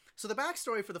So the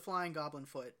backstory for the Flying Goblin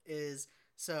Foot is,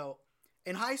 so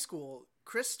in high school,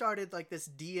 Chris started like this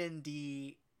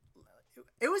D&D.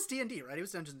 It was D&D, right? It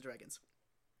was Dungeons and Dragons.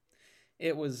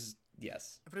 It was,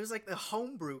 yes. But it was like the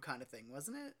homebrew kind of thing,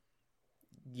 wasn't it?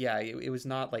 Yeah, it was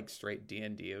not like straight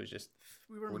D&D. It was just,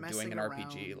 We were we're doing messing an around.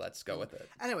 RPG. Let's go with it.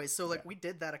 Anyway, so like Yeah. we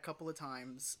did that a couple of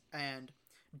times, and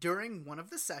during one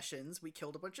of the sessions, we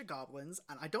killed a bunch of goblins,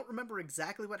 and I don't remember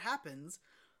exactly what happens,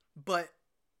 but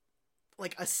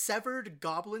like a severed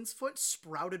goblin's foot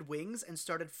sprouted wings and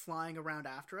started flying around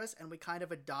after us, and we kind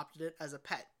of adopted it as a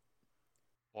pet.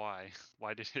 Why?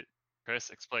 Why did it?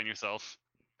 Chris, explain yourself.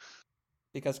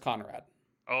 Because Conrad.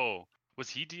 Oh, was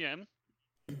he DM?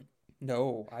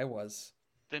 No, I was.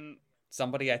 Then,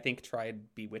 Somebody, I think,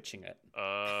 tried bewitching it.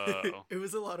 oh, It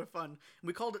was a lot of fun.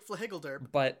 We called it Flahiggledurp.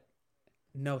 But,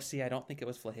 no, see, I don't think it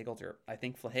was Flahiggledurp. I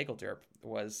think Flahiggledurp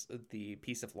was the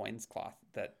piece of loincloth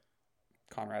that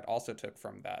Conrad also took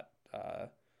from that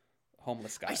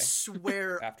homeless guy. I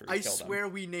swear, after he I killed swear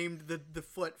him. we named the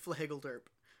foot Flahiggledurp.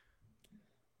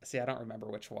 See, I don't remember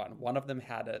which one. One of them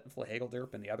had a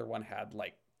Flahiggledurp, and the other one had,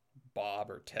 like, Bob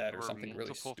or Ted or There were something really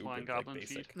multiple stupid, flying like goblin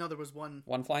basic. feet? No, there was one.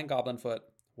 One flying goblin foot,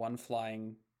 one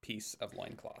flying piece of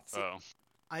loincloth. oh.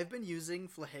 I've been using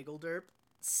Flahiggledurp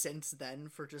since then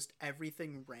for just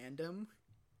everything random,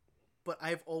 but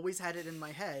I've always had it in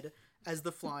my head as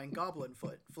the flying goblin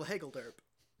foot, Flahiggledurp.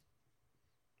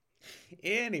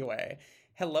 Anyway,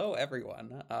 hello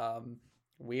everyone.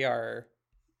 We are.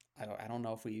 I don't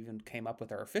know if we even came up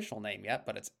with our official name yet,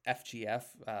 but it's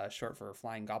FGF, short for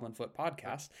Flying Goblin Foot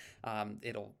Podcast.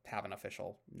 It'll have an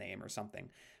official name or something.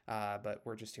 But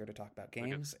we're just here to talk about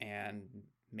games and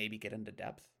maybe get into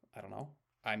depth. I don't know.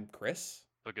 I'm Chris.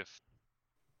 Fliggif.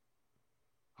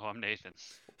 Oh, I'm Nathan.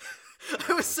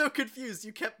 I was so confused.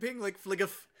 You kept being like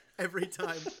Fliggif every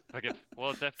time. Fliggif.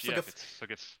 Well, it's FGF. Fliggif. It's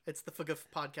Fliggif. It's the Fliggif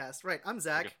podcast. Right, I'm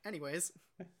Zach. Fliggif. Anyways.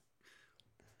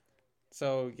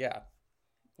 So yeah,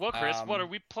 Well, Chris, what are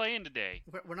we playing today?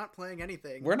 We're not playing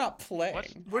anything. we're not playing. What?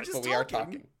 We're just but we are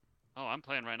talking. talking. Oh, I'm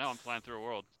playing right now. I'm flying through a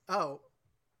world. Oh.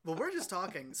 Well, we're just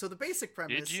talking. So the basic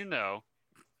premise... Did you know?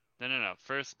 No.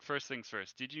 First things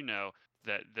first. Did you know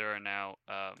that there are now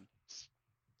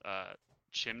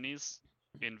chimneys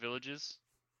in villages?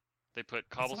 They put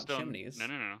That's not cobblestone. chimneys.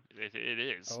 No. It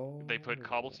is. They put Oh.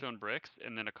 cobblestone bricks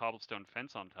and then a cobblestone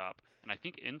fence on top. And I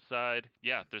think inside,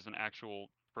 yeah, there's an actual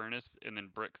furnace and then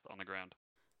bricks on the ground.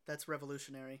 That's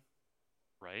revolutionary.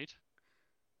 Right?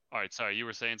 All right. Sorry, you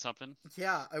were saying something.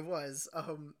 Yeah, I was.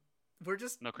 We're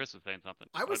just... No, Chris was saying something.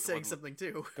 I was saying What- something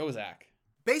too. Go Zach.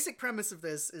 Basic premise of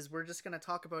this is we're just going to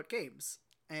talk about games.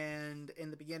 And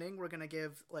in the beginning, we're going to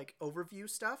give like overview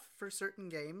stuff for certain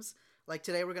games. Like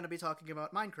today, we're going to be talking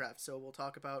about Minecraft. So we'll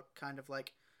talk about kind of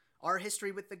like our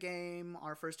history with the game,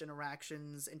 our first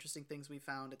interactions, interesting things we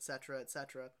found, etc.,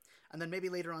 etc. And then maybe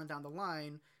later on down the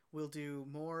line, we'll do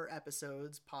more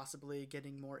episodes, possibly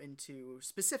getting more into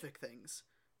specific things.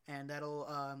 And that'll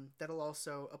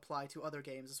also apply to other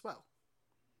games as well.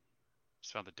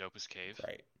 Just found the dopest cave.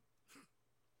 Right.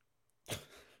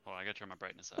 Oh, I gotta turn my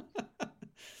brightness up.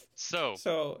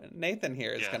 So Nathan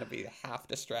here is Yeah. going to be half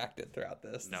distracted throughout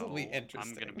this. This no, will be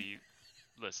interesting. I'm gonna be.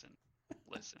 Listen.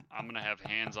 I'm gonna have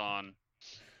hands on.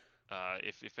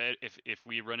 If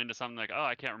we run into something like, oh,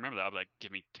 I can't remember that, I'll be like,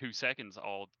 give me 2 seconds,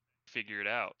 I'll figure it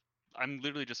out. I'm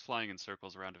literally just flying in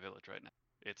circles around a village right now.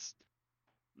 It's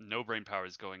no brain power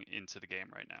is going into the game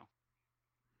right now.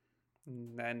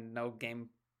 And no game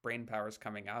brain powers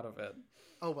coming out of it.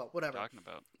 Oh, well, whatever. Talking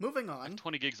about Moving I have on.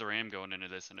 20 gigs of RAM going into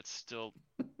this, and it's still.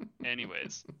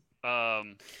 Anyways, so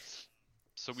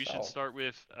we should So- start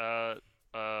with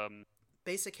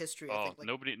Basic history, I Oh, think.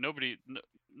 Like,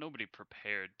 nobody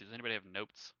prepared. Does anybody have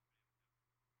notes?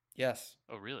 Yes.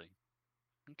 Oh, really?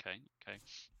 Okay.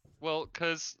 Well,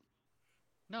 cause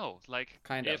no, like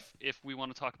Kind of. if we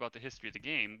want to talk about the history of the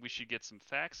game, we should get some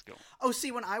facts going. oh,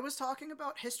 see, when I was talking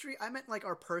about history, I meant like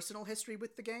our personal history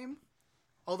with the game.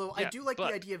 Although I Yeah, do like but-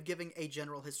 the idea of giving a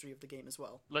general history of the game as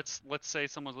well. Let's say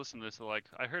someone's listening to this, they're like,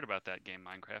 I heard about that game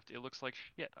Minecraft. It looks like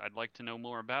shit. I'd like to know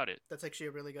more about it. That's actually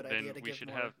a really good Then idea to we give should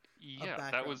more have a yeah.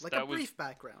 background, That was like that a was brief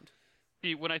background.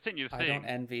 see, when I sent you the I thing. don't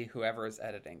envy whoever is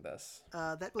editing this.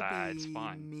 That would It's be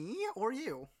fine. me or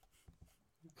you.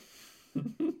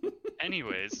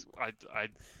 Anyways, I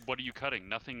what are you cutting?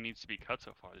 Nothing needs to be cut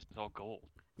so far. This is all gold.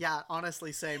 Yeah,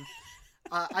 honestly, same.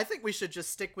 I think we should just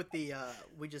stick with the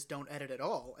we just don't edit at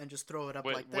all and just throw it up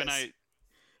like this. When I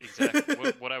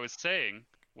exactly what I was saying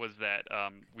was that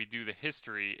we do the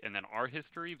history and then our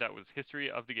history. That was history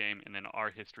of the game and then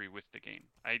our history with the game.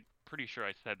 I'm pretty sure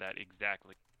I said that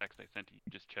exactly. Text I sent you.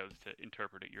 You just chose to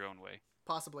interpret it your own way.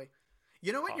 Possibly.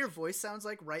 You know what your Awesome. voice sounds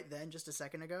like right then, just a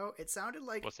second ago? It sounded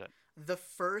like What's that? the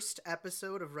first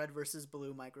episode of Red versus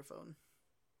Blue microphone.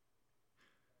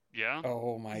 Yeah.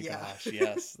 Oh my Yeah. gosh,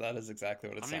 yes, that is exactly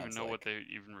what I it don't sounds even know like. what they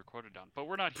even recorded on. But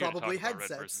we're not here Probably to talk about Red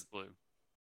headsets. versus Blue.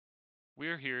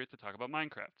 We're here to talk about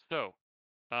Minecraft. So,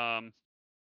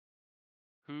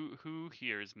 who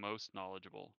here is most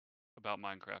knowledgeable about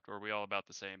Minecraft, or are we all about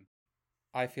the same?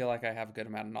 I feel like I have a good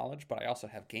amount of knowledge, but I also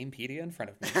have Gamepedia in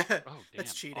front of me. Oh, damn.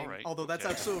 That's cheating. All right. Although that's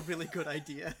okay. actually a really good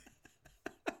idea.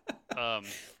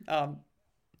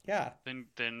 Yeah, Then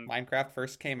Minecraft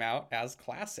first came out as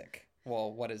Classic.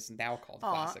 Well, what is now called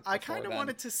Aw, Classic. I Before kind of then,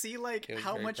 wanted to see like it was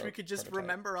how very much we could just prototype.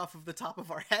 remember off of the top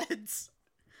of our heads.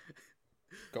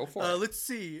 Go for it. Let's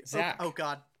see. Zach. Oh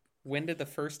God. When did the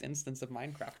first instance of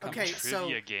Minecraft come Okay, out? so-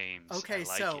 trivia games. okay, I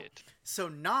like so- it. So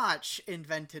Notch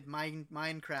invented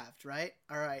Minecraft, right?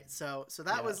 All right. So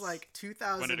that was Yes. like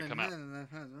 2000. When did it come out?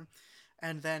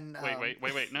 And then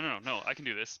Wait. No. I can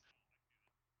do this.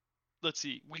 Let's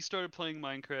see. We started playing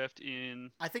Minecraft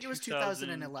in. I think it was 2000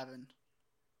 2011.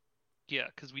 Yeah,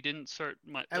 because we didn't start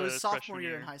my. It was sophomore freshman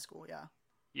year in high school. Yeah.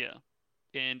 Yeah,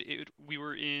 and we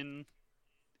were in.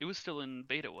 It was still in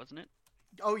beta, wasn't it?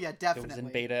 Oh yeah, It definitely. was in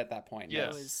beta at that point. Yeah. It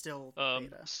Yes. was still Um,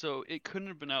 beta. so it couldn't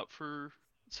have been out for.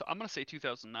 So I'm gonna say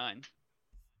 2009.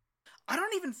 I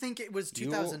don't even think it was You-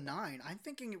 2009. I'm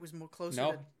thinking it was more closer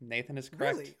No, to. Nathan is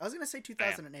correct. Really? I was gonna say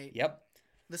 2008. Yep.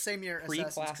 The same year Assassin's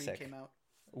Creed Pre-classic. came out.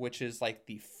 Which is like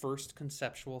the first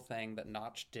conceptual thing that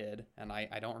Notch did, and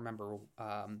I don't remember.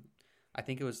 I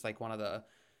think it was like one of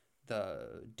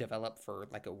the develop for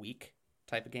like a week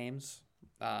type of games.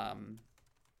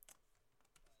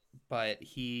 But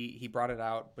he brought it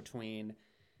out between.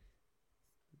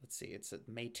 Let's see, it's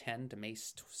May 10 to May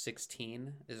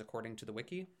 16 is according to the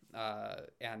wiki,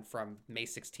 and from May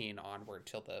 16 onward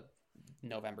till the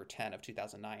November 10 of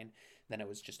 2009, then it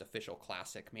was just official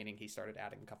Classic, meaning he started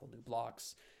adding a couple new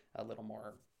blocks, a little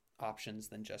more options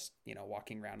than just,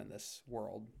 walking around in this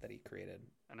world that he created.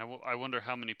 And I wonder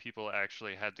how many people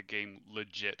actually had the game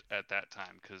legit at that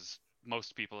time, because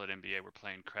most people at NBA were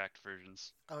playing cracked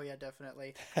versions. Oh yeah,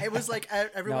 definitely. It was like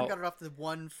everyone No. got it off the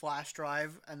one flash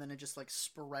drive, and then it just like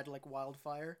spread like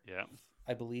wildfire. Yeah.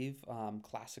 I believe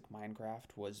Classic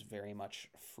Minecraft was very much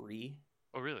free.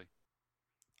 Oh, really?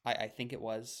 I think it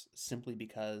was simply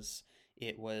because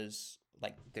it was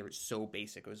like they were so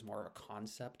basic. It was more a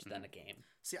concept than a game.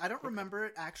 See, I don't remember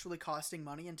it actually costing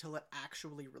money until it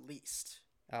actually released.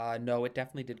 No, it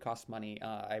definitely did cost money.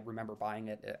 I remember buying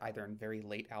it either in very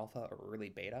late alpha or early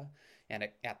beta, and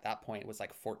at that point it was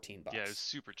like $14. Yeah, it was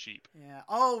super cheap. Yeah.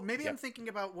 Oh, maybe I'm Yep. thinking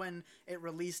about when it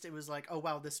released. It was like, oh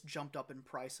wow, this jumped up in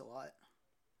price a lot.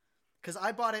 Because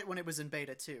I bought it when it was in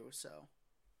beta too. So.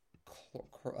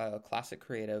 Classic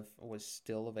Creative was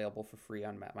still available for free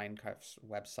on Minecraft's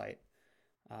website.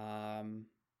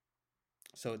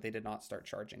 So they did not start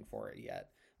charging for it yet.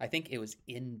 I think it was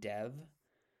in dev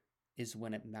is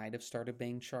when it might have started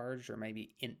being charged, or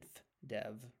maybe inf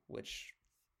dev, which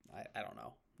I don't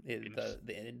know.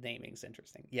 The naming's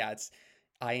interesting. Yeah, it's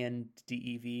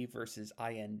INDEV versus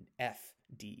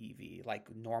INFDEV,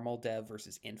 like normal dev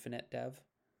versus infinite dev.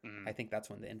 Mhm. I think that's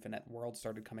when the infinite world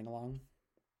started coming along.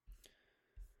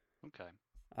 Okay.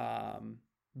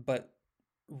 But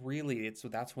really,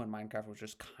 that's when Minecraft was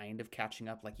just kind of catching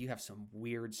up. Like, you have some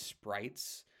weird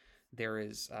sprites. There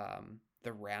is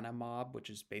the Rana mob, which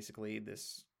is basically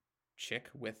this chick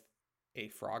with a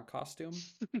frog costume.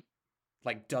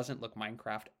 Like, doesn't look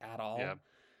Minecraft at all. Yeah.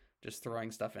 Just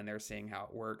throwing stuff in there, seeing how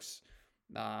it works.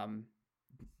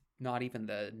 Not even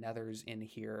the Nether's in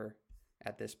here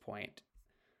at this point.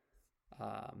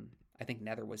 I think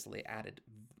Nether was added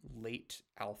late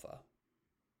alpha.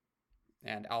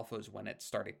 And alpha is when it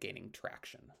started gaining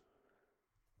traction.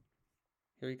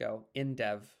 Here you go. In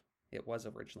dev, it was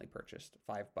originally purchased.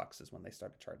 $5 is when they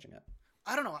started charging it.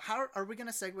 I don't know. How are we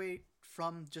gonna segue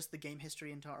from just the game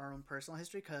history into our own personal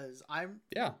history? Because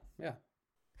Yeah.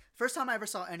 first time I ever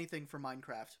saw anything for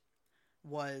Minecraft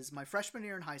was my freshman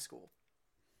year in high school,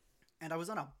 and I was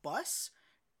on a bus.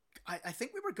 I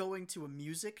think we were going to a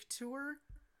music tour.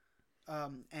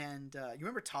 And you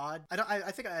remember Todd?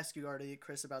 I think I asked you already,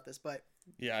 Chris, about this, but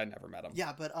Yeah, I never met him.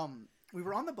 yeah, but we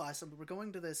were on the bus and we were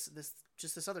going to this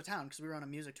other town because we were on a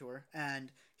music tour,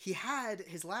 and he had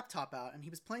his laptop out and he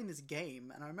was playing this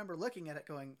game, and I remember looking at it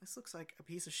going, this looks like a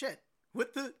piece of shit.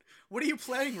 What are you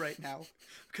playing right now?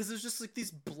 Because there's just like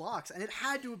these blocks, and it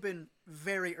had to have been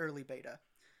very early beta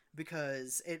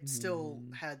because it still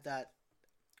had that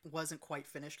wasn't quite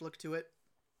finished look to it.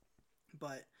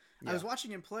 But I was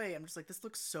watching him play. I'm just like, this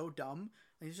looks so dumb.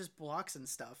 Like, he's just blocks and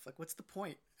stuff. Like, what's the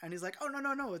point? And he's like, oh,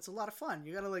 no, it's a lot of fun.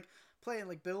 You gotta like play and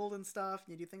like build and stuff.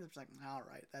 And you do things. I'm just like, all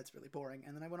right, that's really boring.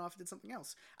 And then I went off and did something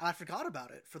else, and I forgot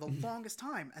about it for the longest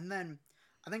time. And then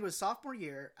I think it was sophomore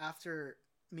year, after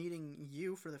meeting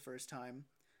you for the first time.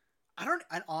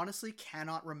 I honestly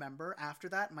cannot remember after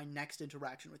that my next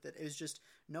interaction with it. It was just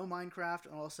no Minecraft,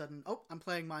 and all of a sudden, oh, I'm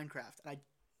playing Minecraft. And I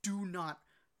do not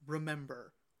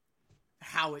remember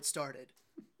how it started.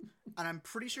 And I'm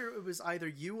pretty sure it was either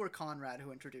you or Conrad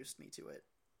who introduced me to it.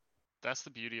 That's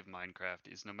the beauty of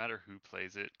Minecraft, is no matter who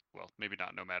plays it, well, maybe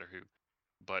not no matter who,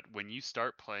 but when you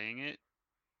start playing it,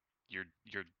 you're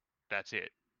that's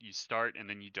it. You start and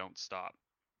then you don't stop.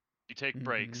 You take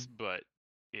breaks, but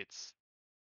it's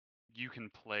you can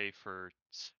play for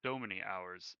so many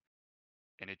hours,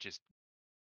 and it just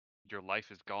your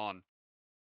life is gone.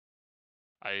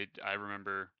 I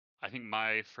remember, I think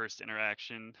my first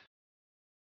interaction,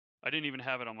 I didn't even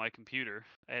have it on my computer.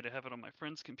 I had to have it on my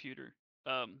friend's computer,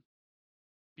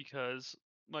 because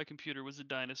my computer was a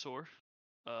dinosaur.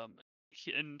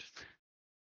 And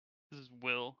this is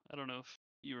Will. I don't know if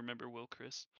you remember Will,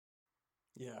 Chris.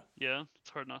 Yeah. Yeah, it's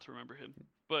hard not to remember him.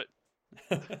 But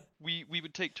we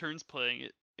would take turns playing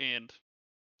it, and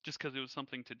just because it was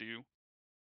something to do,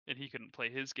 and he couldn't play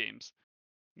his games.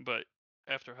 But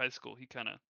after high school, he kind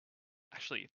of,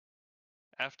 actually,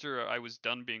 after I was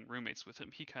done being roommates with him,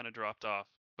 he kind of dropped off.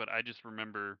 But I just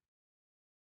remember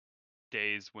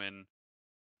days when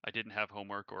I didn't have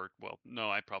homework, or, well, no,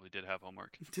 I probably did have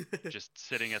homework. Just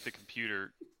sitting at the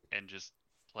computer and just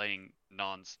playing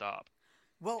nonstop.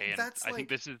 Well, And that's I think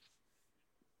this is...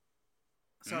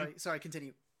 Sorry,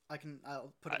 continue.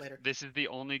 I'll put it later. This is the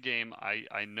only game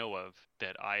I know of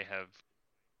that I have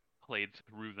played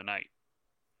through the night.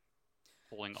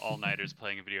 Pulling all-nighters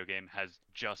playing a video game has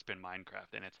just been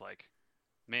Minecraft, and it's like,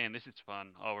 man, this is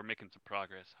fun. Oh, we're making some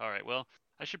progress. All right, well,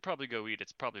 I should probably go eat.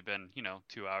 It's probably been,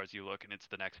 2 hours. You look, and it's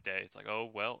the next day. It's like, oh,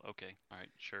 well, okay. All right,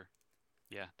 sure.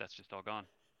 Yeah, that's just all gone.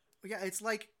 Yeah, it's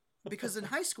like, because in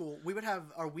high school, we would have,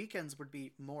 our weekends would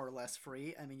be more or less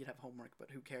free. I mean, you'd have homework,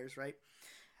 but who cares, right?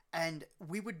 And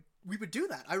we would do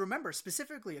that. I remember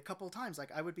specifically a couple of times,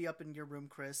 like, I would be up in your room,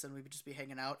 Chris, and we would just be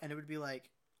hanging out, and it would be like,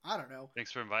 I don't know.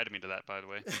 Thanks for inviting me to that, by the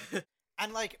way.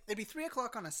 And like, it'd be 3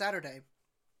 o'clock on a Saturday,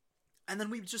 and then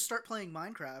we'd just start playing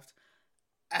Minecraft,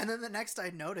 and then the next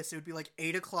I'd notice it would be like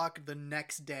 8 o'clock the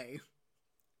next day.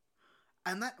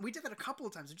 And that we did that a couple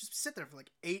of times. We'd just sit there for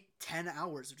like 8-10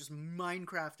 hours of just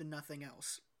Minecraft and nothing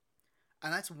else.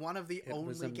 And that's one of the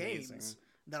only games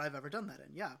that I've ever done that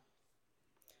in. Yeah.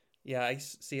 Yeah, I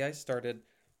started,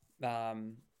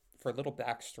 for a little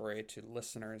backstory to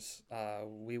listeners,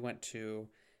 we went to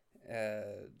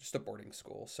just a boarding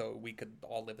school, so we could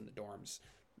all live in the dorms.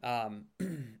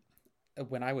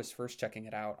 When I was first checking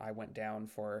it out, I went down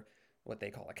for what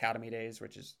they call Academy Days,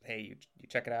 which is, hey, you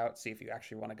check it out, see if you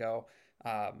actually want to go.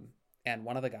 And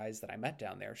one of the guys that I met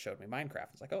down there showed me Minecraft.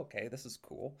 It's like, oh, okay, this is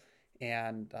cool.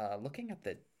 And looking at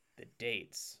the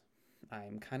dates,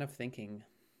 I'm kind of thinking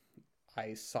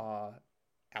I saw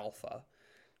Alpha.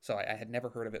 So I had never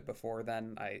heard of it before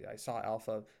then. I saw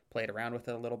Alpha, played around with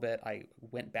it a little bit. I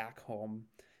went back home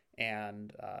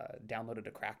and downloaded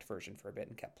a cracked version for a bit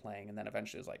and kept playing. And then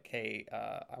eventually was like, hey,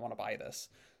 I want to buy this.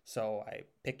 So I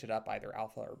picked it up, either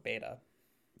alpha or beta,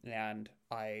 and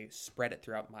I spread it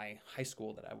throughout my high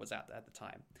school that I was at the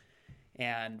time.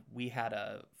 And we had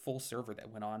a full server that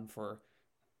went on for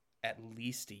at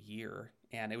least a year.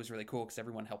 And it was really cool because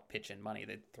everyone helped pitch in money.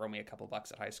 They'd throw me a couple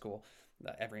bucks at high school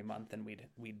every month, and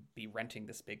we'd be renting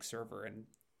this big server, and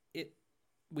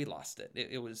we lost it.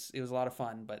 It was a lot of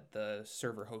fun, but the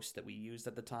server host that we used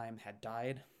at the time had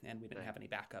died, and we didn't have any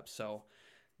backup. So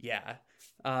yeah.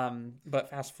 But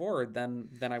fast forward, then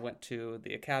I went to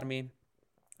the academy,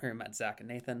 where I met Zach and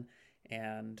Nathan,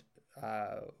 and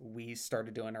we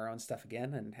started doing our own stuff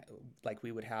again. And like,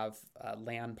 we would have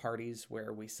LAN parties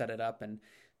where we set it up and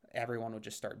everyone would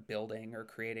just start building or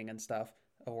creating and stuff.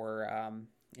 Or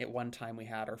at one time we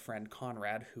had our friend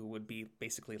Conrad, who would be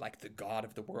basically like the god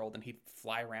of the world, and he'd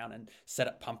fly around and set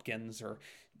up pumpkins or,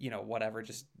 whatever,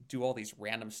 just do all these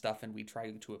random stuff, and we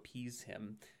try to appease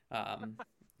him.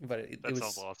 But it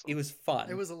was awesome. It was fun.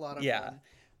 It was a lot of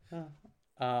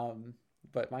fun.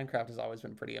 But Minecraft has always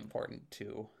been pretty important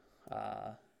to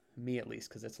me, at least,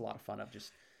 because it's a lot of fun of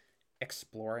just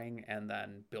exploring and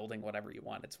then building whatever you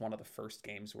want. It's one of the first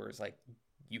games where it's like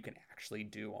you can actually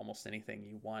do almost anything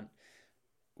you want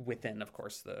within, of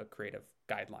course, the creative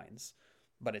guidelines,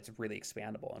 but it's really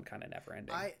expandable and kind of never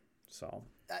ending. So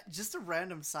just a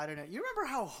random side note, you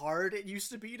remember how hard it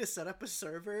used to be to set up a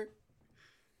server?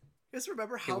 Just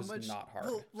remember It how was much not hard.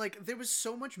 well, like there was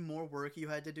so much more work you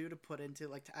had to do to put into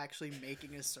like to actually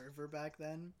making a server back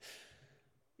then.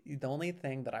 The only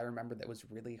thing that I remember that was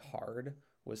really hard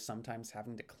was sometimes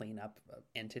having to clean up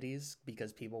entities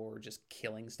because people were just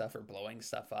killing stuff or blowing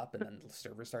stuff up, and then the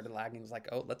server started lagging. It was like,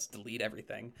 oh, let's delete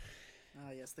everything.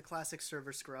 Ah, yes, the classic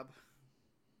server scrub.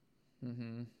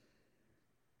 Mm-hmm.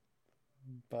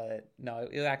 But no,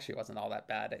 it actually wasn't all that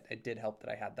bad. It did help that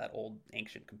I had that old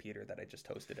ancient computer that I just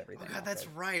hosted Oh everything god, off that's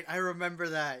of. right. I remember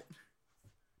that.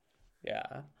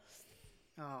 Yeah,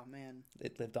 Oh man,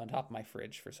 it lived on top of my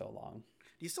fridge for so long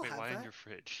do you still Wait, have why in that? your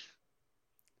fridge?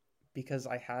 because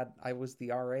I was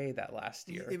the RA that last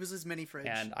year, It was his mini fridge.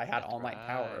 and I had That's all night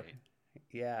power. right.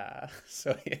 Yeah,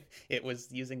 so it was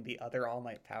using the other all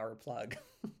night power plug.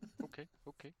 Okay,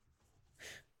 okay,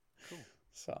 cool.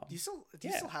 So Do you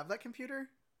yeah. still have that computer?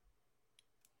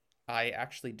 I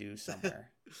actually do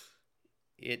somewhere.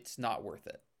 It's not worth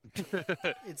it.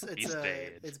 It's These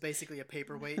days. it's basically a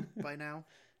paperweight by now.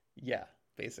 Yeah,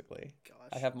 basically. Gosh.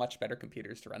 I have much better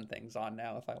computers to run things on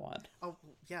now if I want. Oh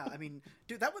yeah, I mean,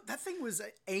 dude, that thing was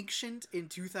ancient in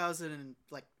 2000 and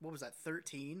like what was that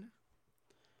 13?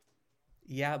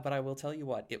 Yeah, but I will tell you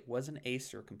what, it was an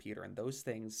Acer computer, and those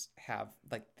things have,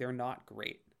 like, they're not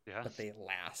great, Yeah. but they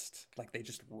last. Like, they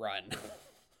just run.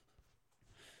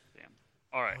 Damn.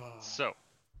 All right. So,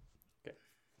 Okay.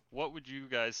 what would you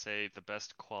guys say the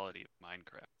best quality of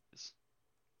Minecraft is?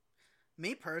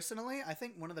 Me personally, I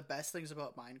think one of the best things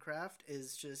about Minecraft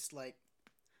is just like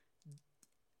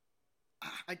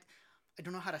I I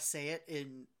don't know how to say it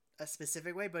in a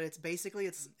specific way, but it's basically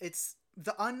it's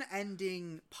the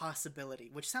unending possibility,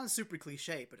 which sounds super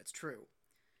cliche, but it's true.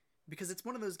 Because it's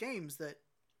one of those games that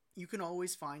you can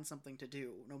always find something to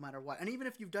do no matter what. And even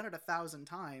if you've done it 1,000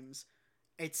 times,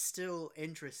 it's still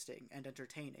interesting and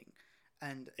entertaining.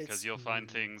 And Because it's you'll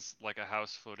find things like a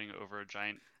house floating over a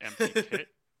giant empty pit,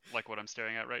 like what I'm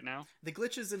staring at right now. the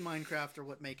glitches in Minecraft are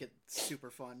what make it super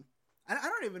fun. And I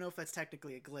don't even know if that's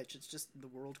technically a glitch. It's just the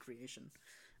world creation.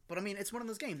 But I mean, it's one of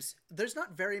those games. There's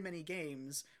not very many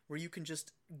games where you can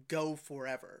just go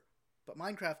forever. But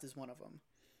Minecraft is one of them.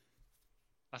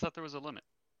 I thought there was a limit.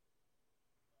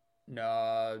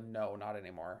 No, not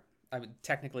anymore. I mean,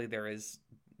 technically there is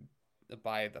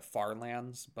by the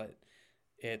Farlands, but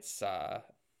it's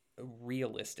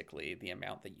realistically the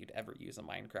amount that you'd ever use a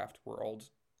Minecraft world,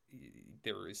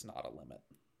 there is not a limit.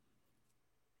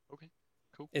 Okay,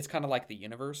 cool. It's kind of like the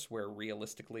universe where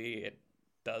realistically it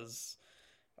does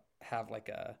have like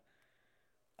a,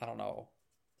 I don't know,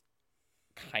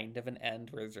 kind of an end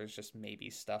where there's just maybe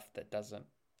stuff that doesn't,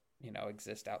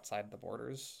 exist outside the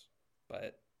borders,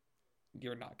 but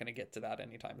you're not going to get to that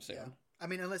anytime soon. Yeah. I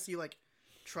mean, unless you like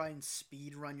try and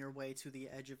speed run your way to the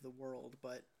edge of the world.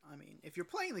 But I mean, if you're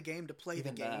playing the game to play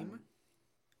Even the game, then,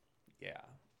 yeah.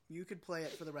 you could play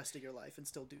it for the rest of your life and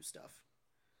still do stuff.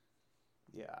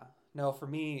 Yeah. No, for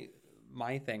me,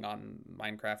 my thing on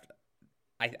Minecraft,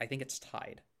 I think it's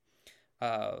tied.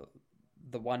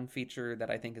 The one feature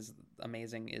that I think is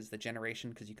amazing is the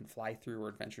generation, because you can fly through or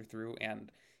adventure through,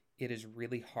 and it is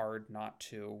really hard not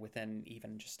to, within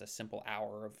even just a simple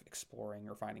hour of exploring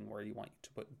or finding where you want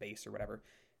to put base or whatever,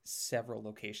 several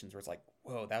locations where it's like,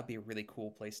 whoa, that would be a really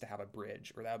cool place to have a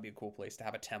bridge, or that would be a cool place to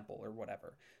have a temple or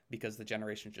whatever, because the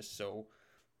generation is just so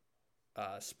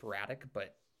sporadic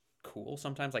but cool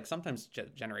sometimes. Like sometimes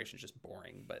generation is just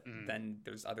boring, but then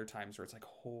there's other times where it's like,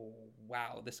 oh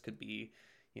wow, this could be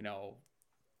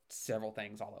several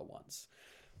things all at once.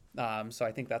 So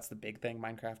I think that's the big thing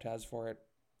Minecraft has for it.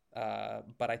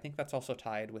 But I think that's also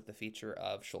tied with the feature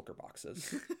of shulker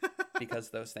boxes, because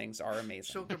those things are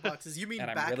amazing. Shulker boxes, you mean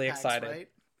and backpacks, I'm really excited. right?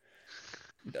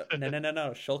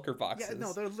 No, shulker boxes. Yeah,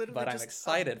 no, they're literally but I'm just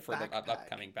excited a for the backpack.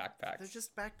 upcoming backpacks. They're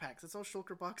just backpacks. That's all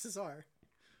shulker boxes are.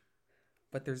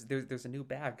 But there's a new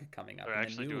bag coming up They're in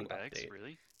actually the new doing bags, update.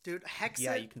 really? Dude, Hexa...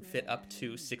 Yeah, you can fit up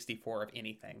to 64 of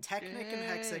anything. Technic and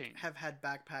Hexic Dang. have had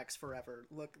backpacks forever.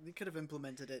 Look, they could have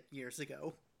implemented it years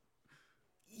ago.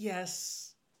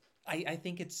 Yes. I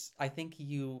think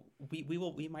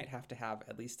we might have to have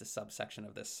at least a subsection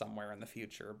of this somewhere in the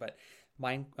future, but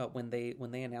mine when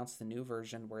they announced the new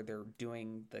version where they're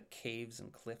doing the caves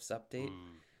and cliffs update,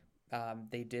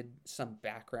 they did some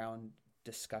background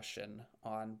discussion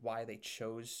on why they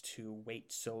chose to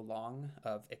wait so long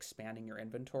of expanding your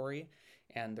inventory,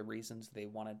 and the reasons they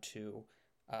wanted to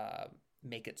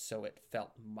make it so it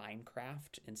felt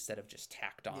Minecraft instead of just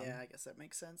tacked on. Yeah, I guess that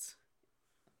makes sense.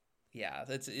 Yeah,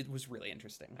 it was really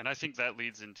interesting. And I think that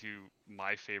leads into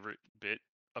my favorite bit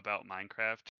about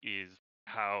Minecraft is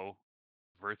how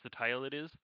versatile it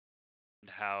is.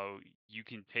 how you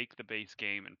can take the base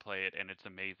game and play it, and it's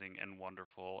amazing and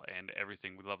wonderful and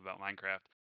everything we love about Minecraft.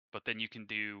 But then you can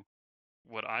do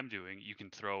what I'm doing. You can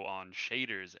throw on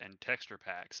shaders and texture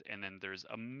packs, and then there's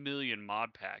a million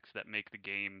mod packs that make the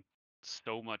game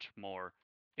so much more,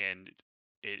 and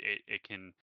it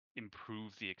can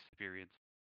improve the experience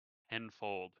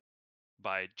tenfold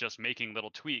by just making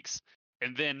little tweaks.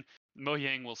 And then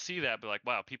Mojang will see that, be like,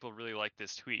 wow, people really like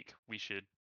this tweak. We should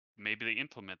maybe they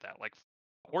implement that. Like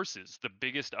horses, the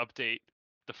biggest update,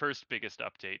 the first biggest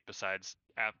update besides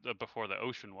before the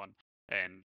ocean one,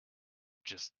 and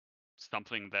just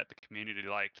something that the community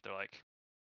liked. They're like,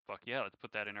 fuck yeah, let's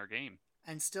put that in our game.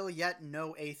 And still yet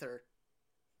no Aether.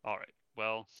 All right,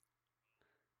 well,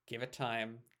 Give it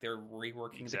time. They're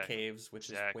reworking the caves, which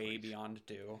is way beyond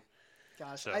due.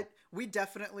 Gosh, we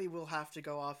definitely will have to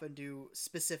go off and do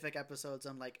specific episodes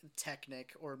on like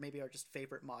Technic or maybe our just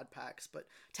favorite mod packs. But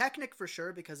Technic for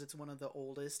sure, because it's one of the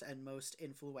oldest and most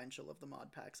influential of the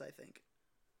mod packs, I think.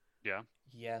 Yeah.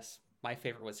 Yes, my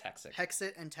favorite was Hexit.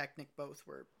 Hexit and Technic both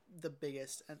were the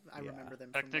biggest, and I remember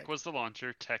them. Technic was the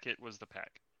launcher. Tekkit was the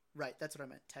pack. Right, that's what I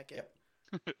meant. Tekkit.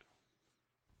 Yep.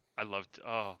 I loved.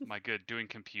 Oh my god, doing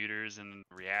computers and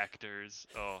reactors.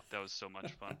 Oh, that was so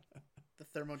much fun.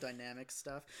 The thermodynamic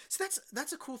stuff. So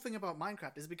that's a cool thing about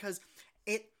Minecraft, is because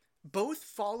it both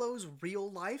follows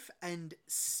real life and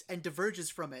diverges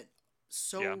from it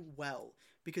so well,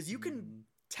 because you can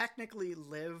technically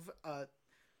live a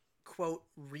quote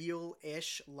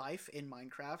real-ish life in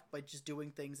Minecraft by just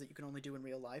doing things that you can only do in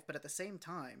real life, but at the same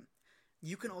time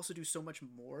you can also do so much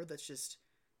more that's just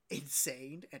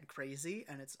insane and crazy,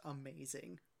 and it's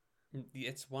amazing.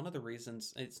 It's one of the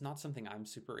reasons, it's not something I'm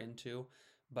super into,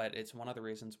 but it's one of the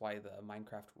reasons why the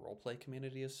Minecraft roleplay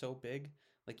community is so big.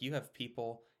 Like, you have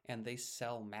people and they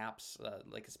sell maps,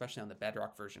 like especially on the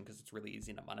Bedrock version, because it's really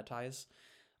easy to monetize.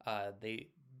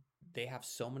 They have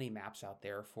so many maps out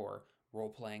there for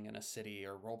role-playing in a city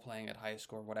or role-playing at high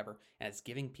school or whatever, and it's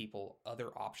giving people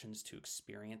other options to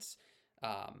experience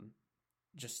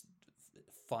just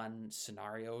fun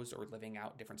scenarios or living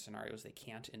out different scenarios they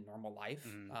can't in normal life.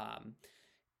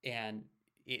 And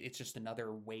it's just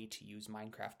another way to use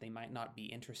Minecraft. They might not be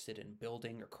interested in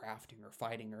building or crafting or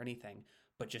fighting or anything,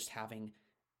 but just having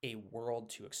a world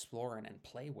to explore in and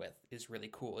play with is really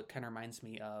cool. It kind of reminds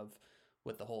me of,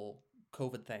 with the whole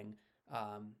COVID thing,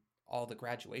 all the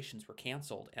graduations were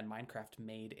canceled, and Minecraft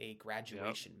made a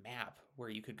graduation map where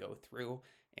you could go through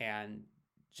and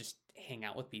just hang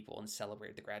out with people and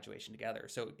celebrate the graduation together.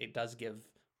 So it does give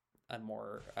a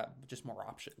more just more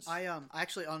options. I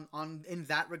actually on in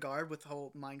that regard, with the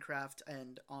whole Minecraft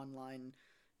and online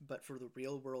but for the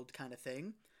real world kind of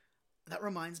thing, that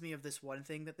reminds me of this one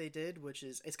thing that they did, which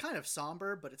is, it's kind of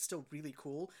somber but it's still really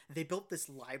cool. They built this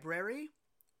library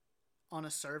on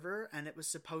a server, and it was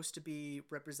supposed to be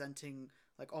representing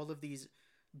like all of these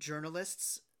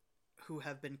journalists who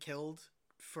have been killed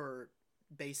for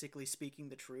basically speaking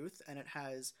the truth, and it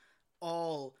has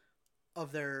all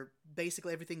of their,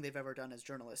 basically everything they've ever done as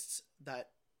journalists that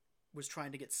was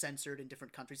trying to get censored in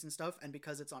different countries and stuff. And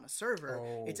because it's on a server,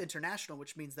 it's international,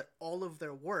 which means that all of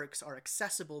their works are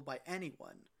accessible by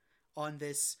anyone on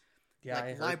this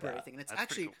library thing. And it's That's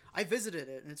actually cool. I visited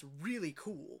it, and it's really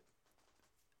cool.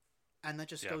 And that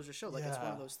just goes to show, like, it's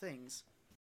one of those things.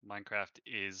 Minecraft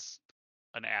is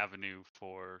an avenue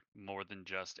for more than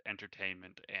just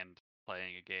entertainment and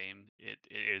playing a game. It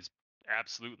is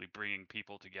absolutely bringing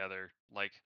people together.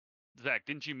 Like, Zach,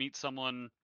 didn't you meet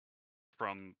someone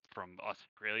from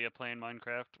Australia playing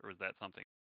Minecraft, or is that something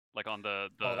like on the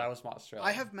Oh, that was Australia.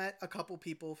 I have met a couple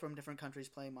people from different countries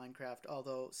playing Minecraft,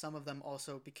 although some of them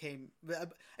also became, it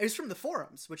was from the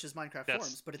forums, which is Minecraft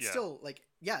forums, but it's still like,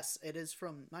 yes, it is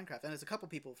from Minecraft, and there's a couple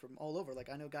people from all over. Like,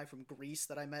 I know a guy from Greece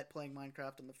that I met playing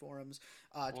Minecraft in the forums,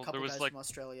 a couple guys from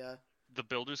Australia. The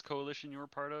Builders Coalition you were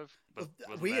part of?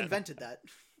 We invented that.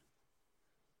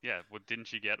 Yeah, well,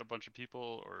 didn't you get a bunch of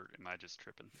people, or am I just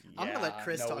tripping? I'm going to let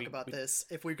Chris talk about this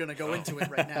if we're going to go into it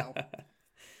right now.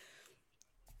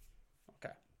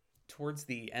 Okay. Towards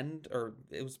the end, or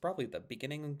it was probably the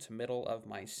beginning to middle of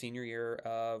my senior year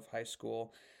of high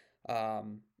school,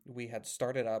 we had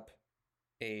started up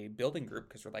a building group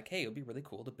because we're like, hey, it would be really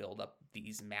cool to build up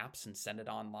these maps and send it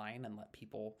online and let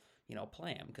people,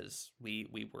 play them, because we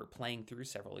were playing through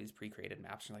several of these pre-created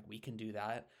maps, and like, we can do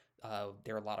that.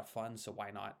 They're a lot of fun, so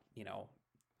why not,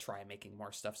 try making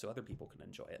more stuff so other people can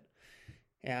enjoy it.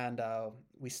 And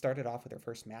we started off with our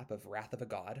first map of Wrath of a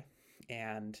God,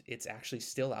 and it's actually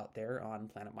still out there on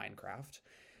Planet Minecraft.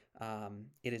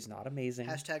 It is not amazing.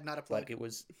 Hashtag not a plug. But it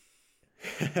was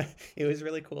it was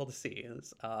really cool to see.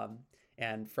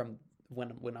 And from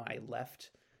when I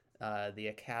left the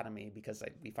academy, because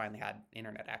we finally had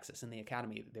internet access. In the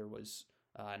academy, there was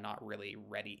not really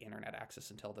ready internet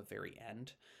access until the very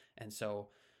end. And so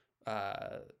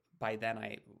by then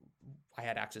I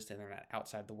had access to internet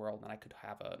outside the world, and I could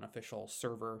have an official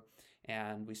server.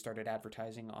 And we started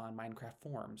advertising on Minecraft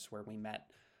forums, where we met,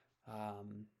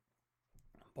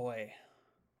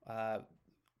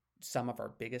 some of our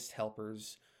biggest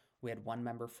helpers. We had one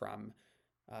member from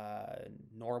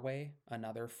Norway,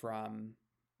 another from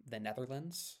the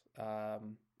Netherlands,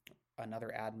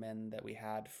 another admin that we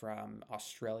had from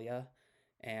Australia,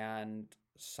 and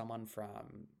someone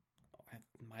from, it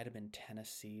might have been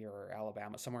Tennessee or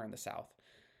Alabama, somewhere in the South.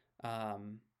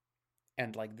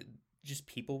 And like just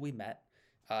people we met.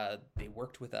 They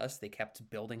worked with us. They kept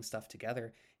building stuff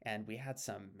together, and we had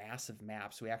some massive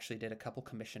maps. We actually did a couple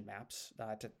commission maps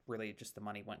to really just the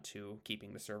money went to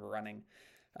keeping the server running.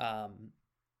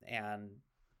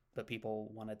 But people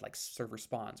wanted like server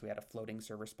spawns. We had a floating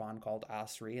server spawn called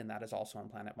Asri, and that is also on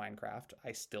Planet Minecraft.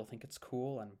 I still think it's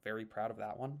cool. I'm very proud of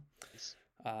that one. Nice.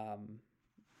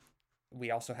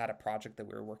 We also had a project that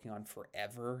we were working on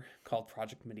forever called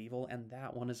Project Medieval, and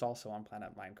that one is also on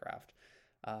Planet Minecraft,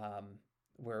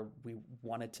 where we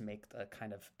wanted to make the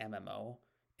kind of MMO.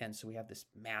 And so we have this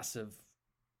massive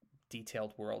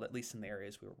detailed world, at least in the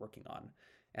areas we were working on.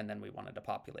 And then we wanted to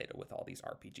populate it with all these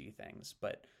RPG things.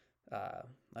 But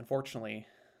unfortunately,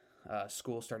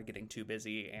 school started getting too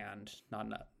busy, and not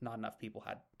enough people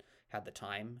had the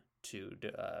time to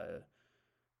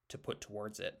put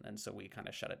towards it. And so we kind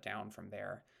of shut it down from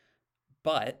there.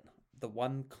 But the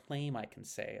one claim I can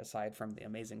say, aside from the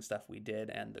amazing stuff we did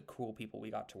and the cool people we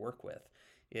got to work with,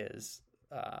 is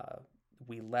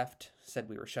we said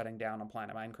we were shutting down on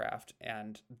Planet Minecraft,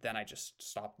 and then I just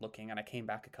stopped looking, and I came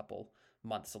back a couple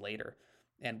months later,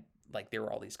 and like there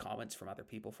were all these comments from other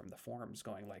people from the forums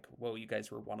going like, whoa, you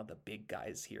guys were one of the big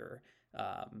guys here.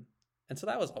 And so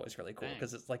that was always really cool,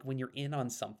 because it's like when you're in on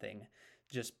something,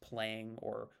 just playing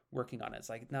or working on it, it's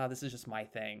like, no, this is just my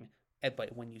thing.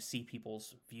 But when you see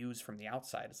people's views from the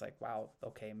outside, it's like, wow,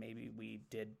 okay, maybe we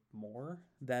did more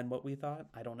than what we thought.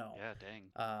 I don't know. Yeah, dang.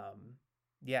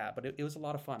 Yeah, but it was a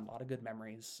lot of fun, a lot of good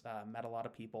memories, met a lot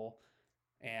of people,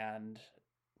 and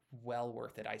well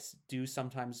worth it. I do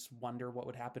sometimes wonder what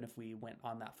would happen if we went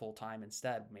on that full time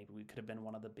instead. Maybe we could have been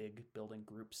one of the big building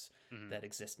groups that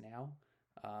exist now.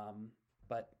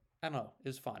 But I don't know. It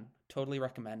was fun. Totally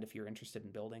recommend if you're interested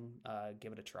in building,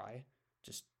 give it a try.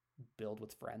 Just build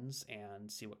with friends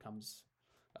and see what comes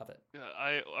of it. Yeah,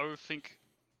 I would think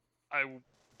I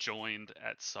joined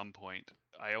at some point.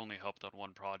 I only helped on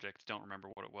one project. Don't remember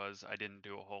what it was. I didn't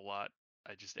do a whole lot.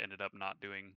 I just ended up not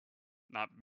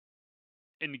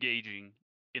engaging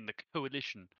in the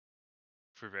coalition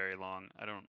for very long. I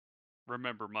don't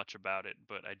remember much about it,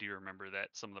 but I do remember that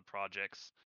some of the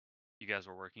projects you guys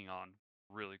were working on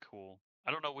really cool.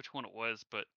 I don't know which one it was,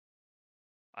 but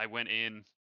I went in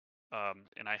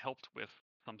and I helped with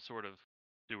some sort of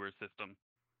sewer system.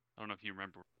 I don't know if you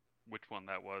remember which one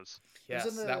that was.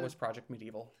 Yes, that was Project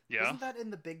Medieval. Yeah. Wasn't that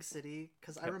in the big city?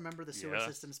 Because I remember the sewer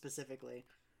system specifically.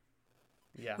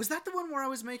 Yeah. Was that the one where I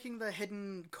was making the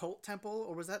hidden cult temple,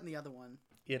 or was that in the other one?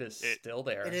 It is still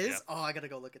there. It is? Yeah. Oh, I gotta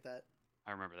go look at that.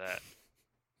 I remember that.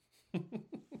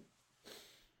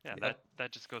 Yeah,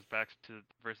 that just goes back to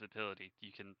versatility.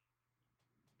 You can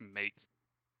make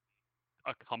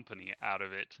a company out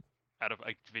of a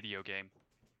video game.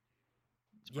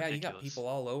 It's yeah, ridiculous. You got people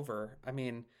all over. I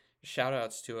mean, shout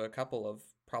outs to a couple of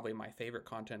probably my favorite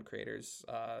content creators.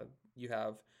 You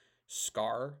have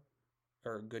Scar,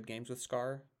 or Good Games with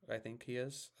Scar, I think he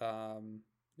is.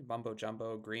 Mumbo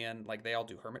Jumbo, Grian, like they all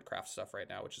do Hermitcraft stuff right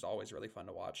now, which is always really fun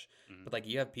to watch. But like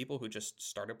you have people who just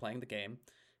started playing the game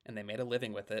and they made a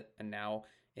living with it, and now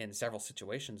in several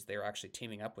situations they're actually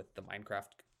teaming up with the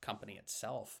Minecraft company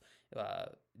itself,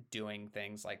 doing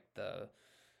things like the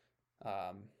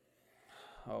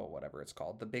whatever it's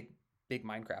called, the big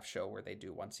Minecraft show where they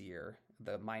do once a year,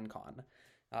 the Minecon.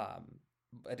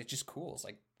 But it's just cool. It's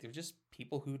like they're just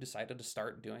people who decided to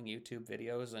start doing YouTube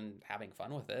videos and having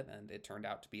fun with it, and it turned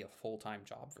out to be a full-time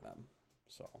job for them.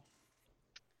 So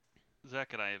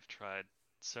Zach and I have tried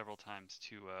several times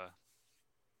to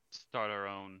start our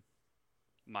own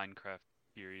Minecraft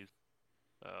series.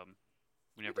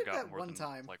 We never got more than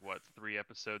time. like 3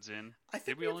 episodes in. I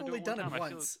think we only done it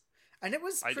once. And it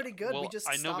was pretty good. Well, we just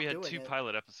I know we had stopped 2 doing it.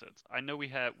 pilot episodes. I know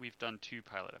we've done 2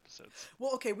 pilot episodes.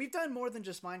 Well, okay, we've done more than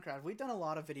just Minecraft. We've done a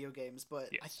lot of video games, but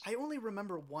yes. I only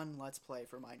remember one Let's Play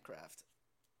for Minecraft.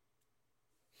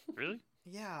 Really?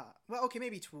 Yeah. Well, okay,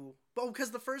 maybe 2. But because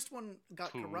the first one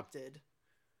got corrupted.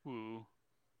 Woo.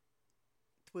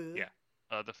 Twoo. Yeah.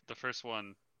 The first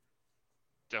one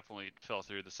definitely fell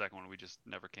through. The second one we just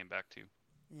never came back to.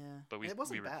 Yeah, But we it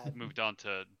wasn't bad. moved on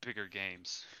to bigger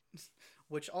games.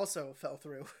 Which also fell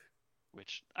through.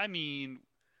 Which, I mean,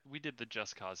 we did the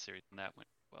Just Cause series, and that went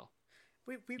well.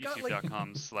 We got like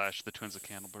YouTube.com/the Twins of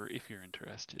Cannibal if you're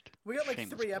interested. we got like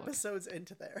Shameless 3 plug. episodes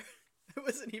into there. It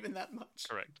wasn't even that much.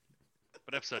 Correct.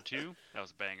 But episode 2, that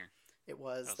was a banger. It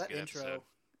was That was a that good intro. episode.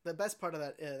 The best part of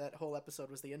that whole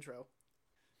episode was the intro.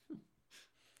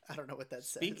 I don't know what that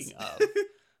says. Speaking of,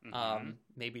 Mhm.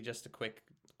 maybe just a quick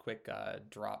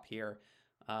drop here.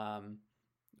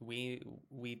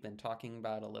 We've been talking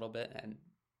about a little bit, and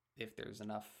if there's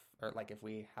enough, or like if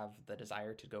we have the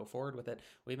desire to go forward with it,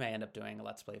 we may end up doing a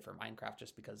let's play for Minecraft,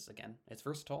 just because again it's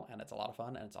versatile and it's a lot of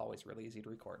fun and it's always really easy to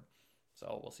record.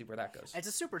 So we'll see where that goes. It's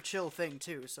a super chill thing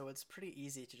too, so it's pretty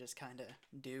easy to just kind of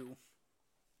do.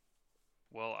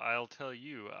 Well, I'll tell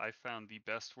you, I found the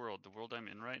best world. The world I'm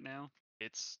in right now,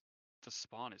 the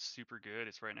spawn is super good.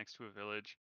 It's right next to a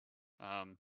village.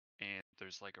 And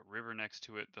there's like a river next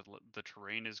to it. The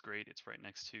terrain is great. It's right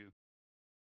next to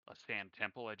a sand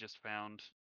temple I just found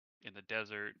in the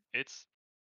desert. It's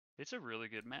a really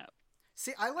good map.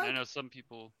 See, I And like I know some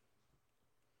people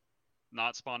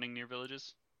not spawning near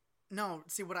villages. No,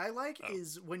 see what I like Oh.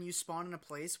 is when you spawn in a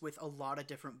place with a lot of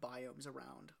different biomes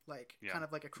around, like Yeah. kind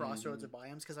of like a crossroads Mhm. of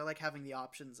biomes, because I like having the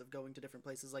options of going to different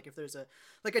places. Like if there's a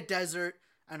desert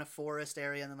and a forest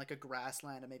area, and then like a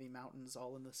grassland and maybe mountains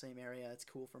all in the same area, it's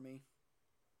cool for me.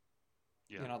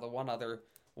 Yeah. You know, the one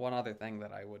other thing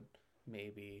that I would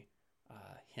maybe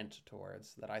hint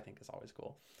towards that I think is always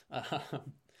cool,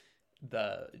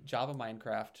 the Java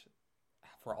Minecraft,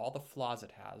 for all the flaws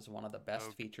it has, one of the best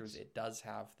Oh, features it does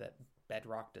have that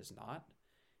Bedrock does not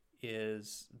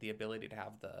is the ability to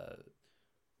have the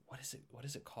what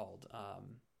is it called?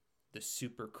 The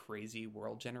super crazy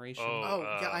world generation. Oh,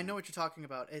 Oh, yeah, I know um, what you're talking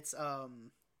about. It's Oh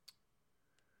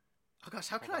gosh,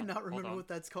 how can Hold I on, not hold remember on. what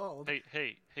that's called?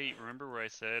 Hey, remember where I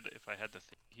said if I had the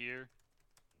thing here,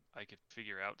 I could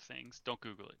figure out things? Don't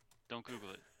Google it. Don't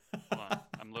Google it. Hold on.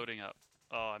 I'm loading up.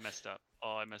 Oh, I messed up.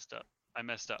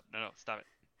 No, stop it.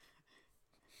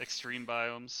 Extreme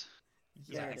biomes. Is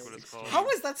There I it think what is. it's called. How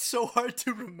is that so hard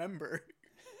to remember?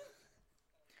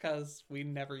 Because we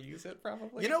never use it,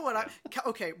 probably. You know what?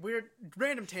 Okay, weird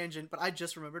random tangent, but I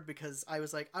just remembered because I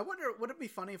was like, I wonder, would it be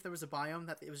funny if there was a biome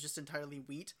that it was just entirely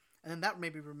wheat, and then that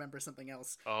made me remember something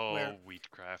else. Oh, where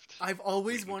Wheatcraft. I've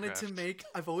always wanted to Wheatencraft.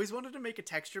 I've always wanted to make a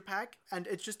texture pack, and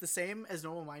it's just the same as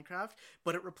normal Minecraft,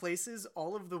 but it replaces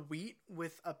all of the wheat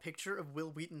with a picture of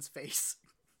Will Wheaton's face.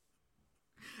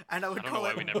 And I would I don't call know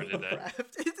why it we never did that.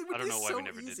 Wheatcraft. It would I don't be know why so we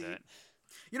never easy. did that.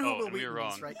 You know Oh, who Will and we were Wheaton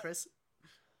is, wrong. right, Chris?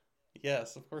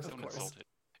 Yes, of course. Of Don't course. insult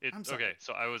it. I'm sorry. Okay,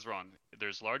 so I was wrong.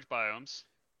 There's large biomes.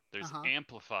 There's Uh-huh.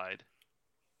 amplified.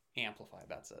 Amplified.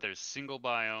 That's it. There's single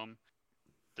biome.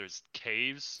 There's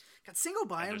caves. God, single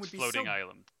And biome there's would be floating so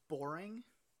island. boring.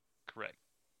 Correct.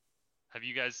 Have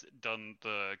you guys done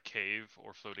the cave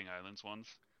or floating islands ones?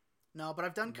 No, but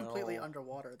I've done completely No.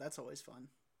 underwater. That's always fun.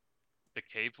 The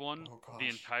cave one, Oh, the gosh.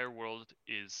 entire world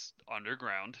is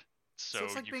underground, so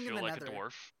it's like you being in feel the like Nether. a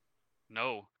dwarf.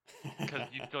 No, because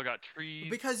you still got trees.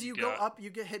 Because you go got- up, you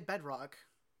get hit bedrock.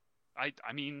 I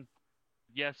mean,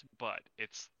 yes, but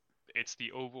it's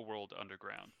the overworld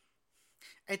underground,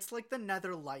 It's like the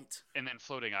Nether light, and then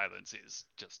floating islands is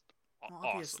just awesome.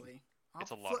 obviously.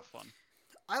 It's a lot of fun.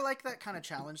 I like that kind of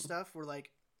challenge stuff where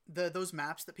like those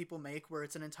maps that people make where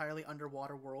it's an entirely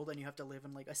underwater world and you have to live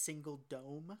in like a single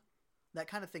dome. That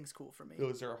kind of thing's cool for me.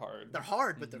 Those are hard. They're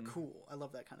hard, but they're Mhm. cool. I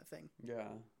love that kind of thing. Yeah.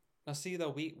 Now see though,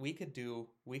 we could do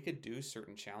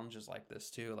certain challenges like this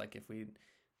too. Like if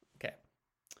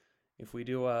we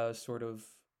do a sort of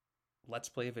let's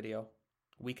play video,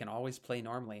 we can always play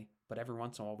normally, but every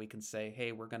once in a while we can say,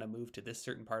 hey, we're gonna move to this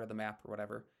certain part of the map or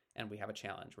whatever, and we have a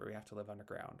challenge where we have to live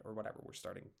underground or whatever. We're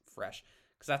starting fresh.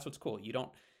 Because that's what's cool. You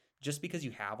don't just because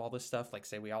you have all this stuff, like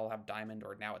say we all have diamond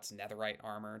or now it's netherite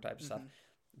armor type of stuff,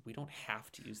 we don't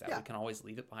have to use that. Yeah. We can always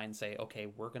leave it behind and say, okay,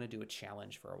 we're gonna do a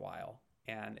challenge for a while.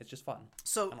 And it's just fun.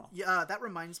 So don't know. yeah, that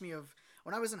reminds me of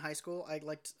when I was in high school. I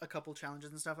liked a couple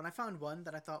challenges and stuff, and I found one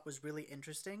that I thought was really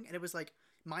interesting. And it was like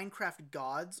Minecraft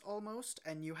gods almost,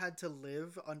 and you had to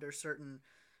live under certain,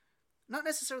 not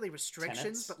necessarily restrictions,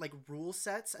 Tenets? but like rule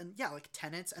sets and like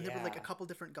tenets. And there were like a Yeah. couple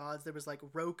different gods. There was like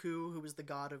Roku, who was the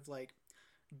god of like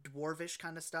dwarvish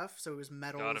kind of stuff. So it was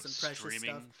metals God of and precious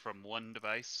streaming stuff. from one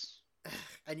device.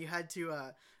 And you had to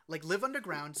like live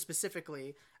underground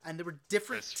specifically, and there were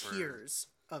different Chris for- tiers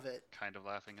of it. Kind of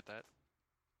laughing at that.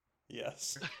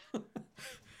 Yes.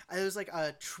 There was like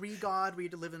a tree god where you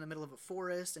had to live in the middle of a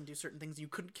forest and do certain things. You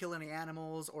couldn't kill any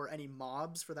animals or any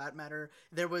mobs for that matter.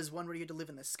 There was one where you had to live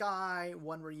in the sky,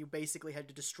 one where you basically had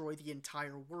to destroy the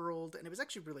entire world, and it was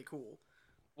actually really cool.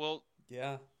 Well,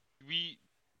 Yeah. we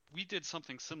did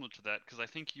something similar to that because I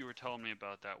think you were telling me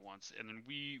about that once, and then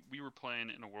we were playing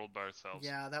in a world by ourselves,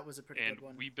 Yeah, that was a pretty and good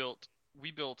one. we built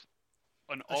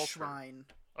an A altar, shrine.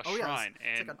 a Oh, yeah, shrine,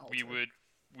 it's and like an we altar. would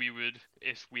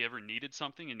if we ever needed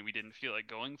something and we didn't feel like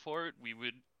going for it, we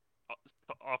would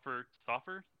offer,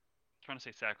 trying to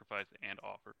say sacrifice and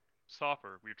offer.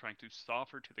 Soffer. We were trying to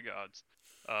soffer to the gods,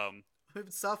 um, We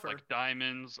would suffer like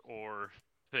diamonds or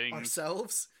things.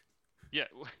 ourselves. Yeah,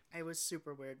 It was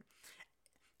super weird.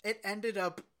 It ended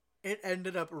up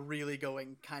really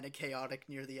going kind of chaotic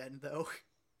near the end, though.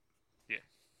 yeah.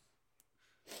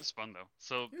 It was fun though.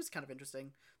 So It was kind of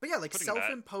interesting. But yeah, like Putting that-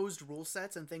 self-imposed rule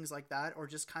sets and things like that, or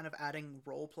just kind of adding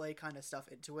role play kind of stuff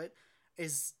into it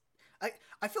is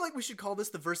I feel like we should call this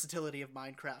the versatility of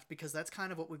Minecraft, because that's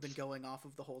kind of what we've been going off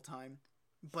of the whole time.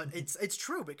 But it's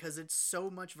true, because it's so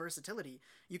much versatility.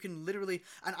 You can literally,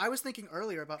 and I was thinking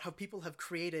earlier about how people have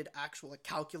created actual like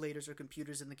calculators or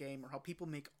computers in the game, or how people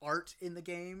make art in the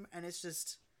game, and it's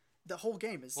just the whole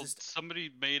game is well, just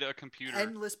somebody made a computer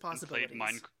endless and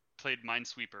possibilities. played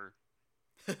Minesweeper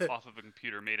off of a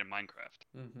computer made in Minecraft.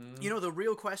 Mm-hmm. You know, the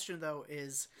real question though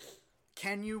is,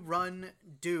 can you run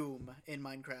Doom in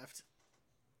Minecraft?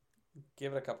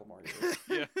 Give it a couple more years.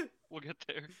 Yeah, we'll get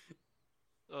there.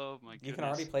 Oh my goodness. You can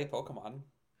already play Pokemon.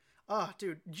 Oh,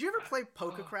 dude, did you ever play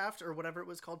Pokecraft or whatever it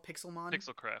was called, Pixelmon?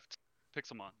 Pixelcraft.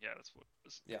 Pixelmon, yeah, that's what it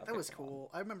was. Yeah, That was Pokemon. cool.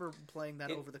 I remember playing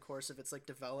that over the course of its like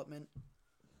development.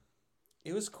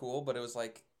 It was cool, but it was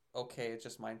like, okay, it's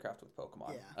just Minecraft with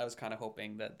Pokemon. Yeah. I was kind of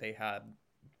hoping that they had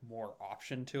more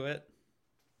option to it.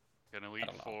 An I Elite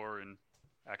don't know. Four and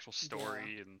actual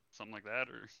story and something like that,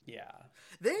 or Yeah.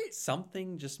 They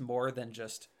Something just more than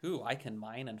just, ooh, I can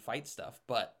mine and fight stuff,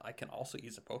 but I can also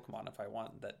use a Pokemon if I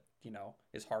want that,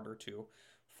 is harder to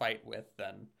fight with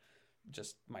than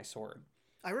just my sword.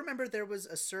 I remember there was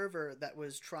a server that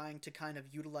was trying to kind of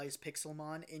utilize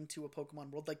Pixelmon into a Pokemon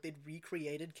world. Like they'd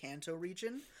recreated Kanto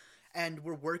region and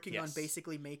were working on Yes.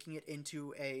 basically making it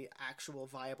into a actual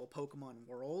viable Pokemon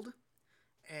world.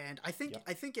 And I think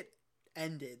it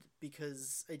ended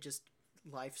because it just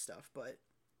life stuff, but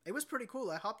it was pretty cool.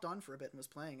 I hopped on for a bit and was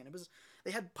playing, and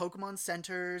they had Pokemon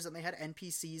centers and they had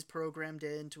NPCs programmed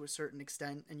in to a certain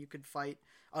extent, and you could fight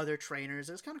other trainers.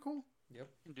 It was kind of cool. Yep.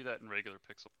 you can do that in regular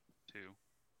Pixel too.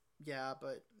 Yeah,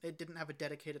 but it didn't have a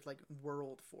dedicated like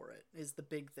world for it. Is the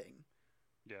big thing.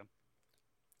 Yeah.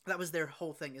 That was their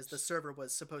whole thing. Is the server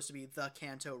was supposed to be the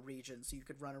Kanto region, so you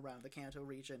could run around the Kanto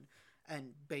region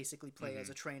and basically play as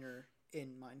a trainer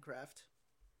in Minecraft.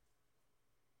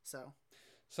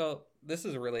 So this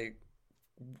is a really,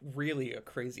 really a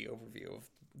crazy overview of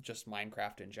just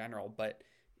Minecraft in general, but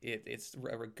it's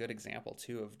a good example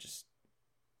too of just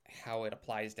how it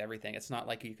applies to everything. It's not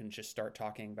like you can just start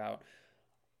talking about,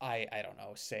 I don't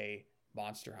know, say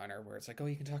Monster Hunter, where it's like, oh,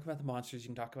 you can talk about the monsters, you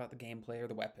can talk about the gameplay or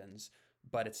the weapons,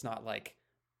 but it's not like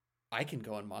I can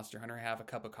go in Monster Hunter, have a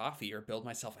cup of coffee, or build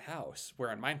myself a house.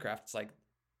 Where in Minecraft, it's like,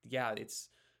 yeah, it's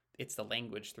the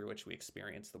language through which we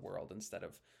experience the world instead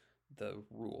of the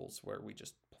rules where we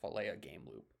just play a game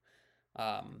loop.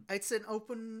 It's an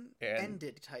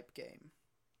open-ended type game.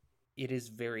 It is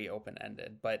very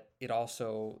open-ended, but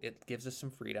it gives us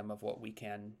some freedom of what we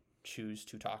can choose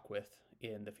to talk with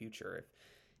in the future.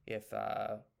 If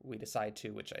we decide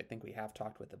to, which I think we have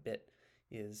talked with a bit,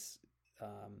 is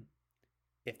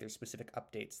if there's specific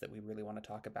updates that we really want to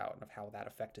talk about and of how that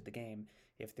affected the game.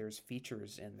 If there's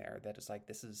features in there that is like,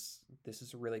 this is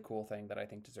a really cool thing that I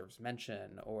think deserves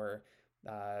mention, or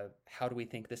how do we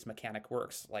think this mechanic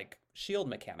works, like shield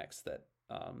mechanics that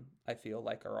I feel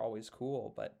like are always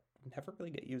cool but never really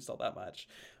get used all that much,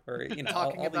 or Talking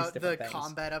all these about the different things.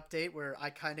 combat update where I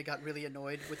kind of got really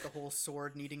annoyed with the whole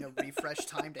sword needing a refresh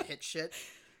time to hit shit.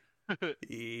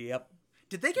 Yep.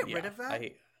 Did they get rid of that?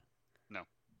 No.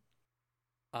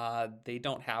 They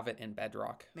don't have it in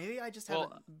Bedrock. Maybe I just Well,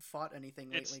 haven't fought anything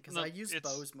it's- lately, because no, I use it's-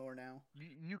 bows more now.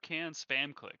 You can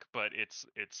spam click, but if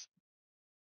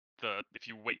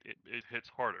you wait, it hits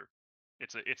harder.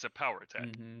 It's a power attack.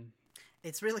 Mm-hmm.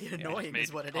 It's really It just annoying, made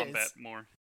is what it combat is. more.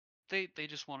 They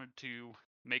just wanted to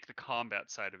make the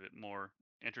combat side of it more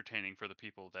entertaining for the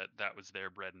people that was their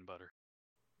bread and butter.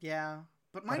 Yeah,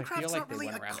 but But I feel Minecraft's like not they really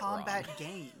went a around it combat wrong.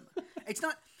 game. It's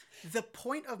not. The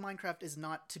point of Minecraft is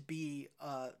not to be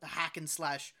a hack and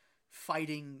slash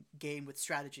fighting game with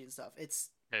strategy and stuff. It's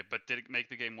Okay, but did it make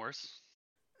the game worse?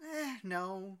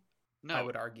 no. No. I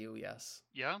would argue yes.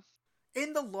 Yeah.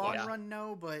 In the long Yeah. run,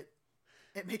 no, but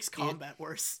It makes combat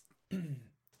worse.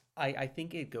 I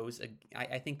think it goes.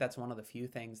 I think that's one of the few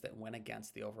things that went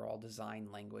against the overall design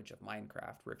language of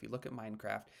Minecraft. Where if you look at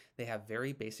Minecraft, they have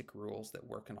very basic rules that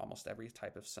work in almost every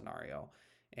type of scenario,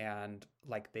 and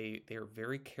like they're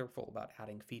very careful about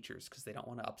adding features because they don't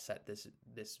want to upset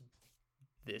this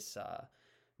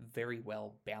very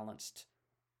well balanced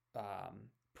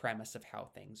premise of how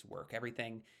things work.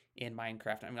 Everything in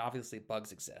Minecraft. I mean, obviously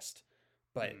bugs exist,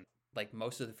 but like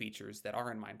most of the features that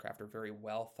are in Minecraft are very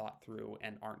well thought through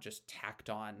and aren't just tacked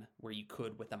on where you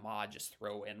could with a mod just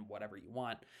throw in whatever you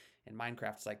want. In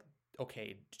Minecraft, it's like,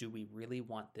 okay, do we really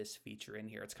want this feature in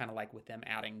here? It's kind of like with them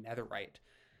adding netherite.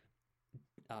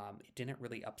 It didn't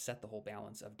really upset the whole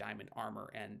balance of diamond armor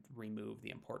and remove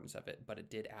the importance of it, but it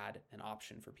did add an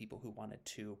option for people who wanted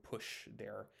to push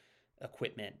their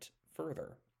equipment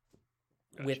further.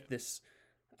 Gotcha. With this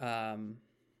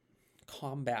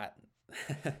combat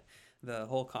the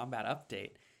whole combat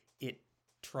update, it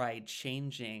tried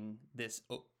changing this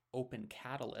open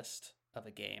catalyst of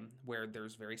a game where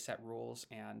there's very set rules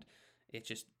and it's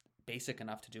just basic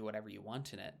enough to do whatever you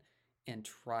want in it, and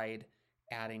tried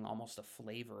adding almost a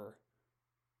flavor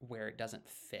where it doesn't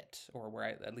fit, or where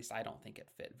at least I don't think it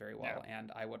fit very well. Yeah.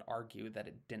 And I would argue that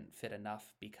it didn't fit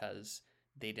enough because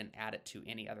they didn't add it to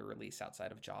any other release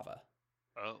outside of Java.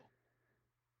 Oh,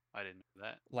 I didn't know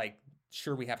that. Like,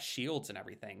 sure, we have shields and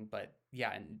everything, but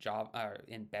yeah, in Java,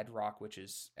 in Bedrock, which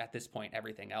is at this point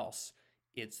everything else,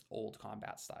 it's old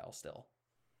combat style still.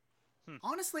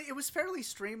 Honestly, it was fairly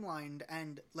streamlined,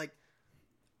 and like,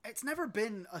 it's never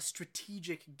been a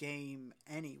strategic game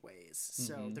anyways,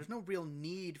 so there's no real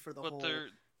need for the whole there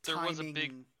timing. was a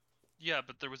big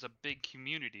but there was a big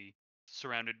community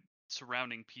surrounding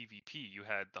PvP. You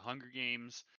had the Hunger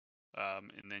Games,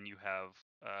 and then you have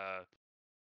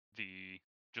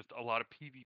just a lot of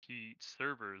PvP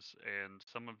servers, and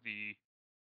some of the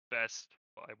best,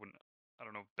 I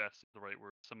don't know if best is the right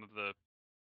word, some of the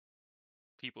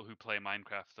people who play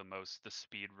Minecraft the most, the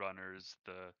speedrunners,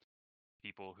 the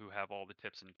people who have all the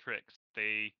tips and tricks,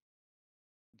 they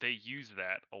use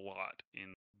that a lot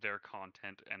in their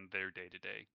content and their day to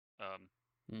day.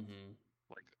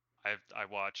 Like I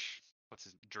watch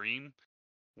Dream,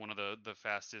 one of the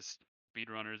fastest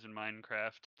speedrunners in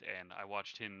Minecraft, and I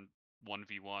watched him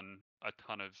 1v1 a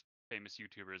ton of famous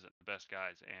YouTubers and the best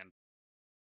guys, and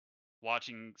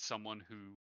watching someone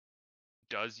who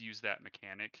does use that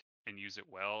mechanic and use it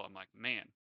well, I'm like, man,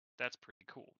 that's pretty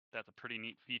cool. That's a pretty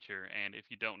neat feature, and if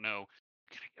you don't know,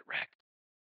 you're gonna get wrecked.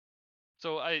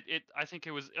 So I think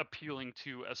it was appealing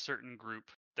to a certain group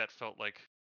that felt like,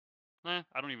 I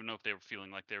don't even know if they were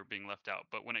feeling like they were being left out,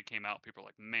 but when it came out, people were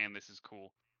like, man, this is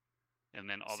cool. And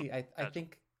then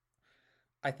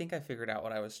I think I figured out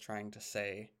what I was trying to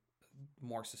say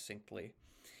more succinctly.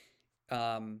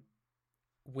 When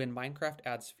Minecraft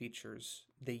adds features,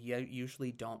 they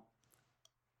usually don't.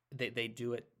 They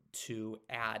do it to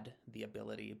add the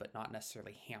ability, but not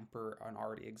necessarily hamper an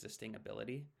already existing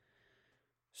ability.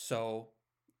 So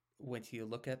when you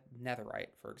look at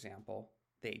Netherite, for example,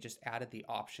 they just added the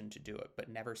option to do it, but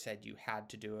never said you had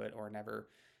to do it, or never.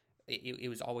 It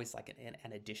was always like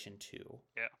an addition to.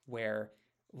 Yeah. Where,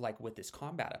 like with this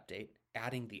combat update,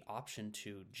 adding the option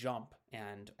to jump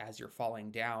and as you're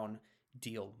falling down,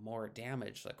 deal more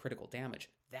damage, like critical damage.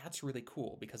 That's really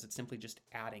cool because it's simply just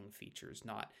adding features,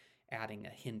 not adding a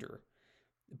hinder.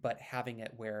 But having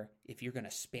it where if you're going to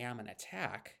spam an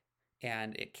attack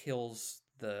and it kills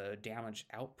the damage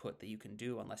output that you can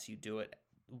do unless you do it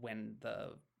when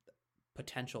the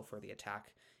potential for the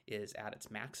attack is at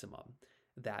its maximum,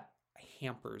 that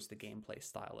hampers the gameplay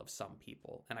style of some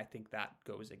people, and I think that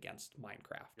goes against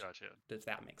Minecraft. Gotcha. Does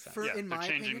that make sense? In they're my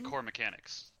changing opinion, core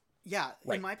mechanics. Yeah,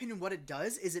 right. In my opinion, what it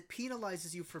does is it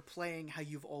penalizes you for playing how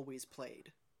you've always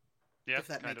played. Yeah, if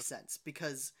that makes sense,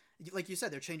 because like you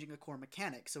said, they're changing a core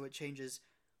mechanic, so it changes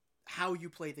how you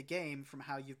play the game from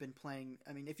how you've been playing.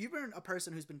 I mean, if you've been a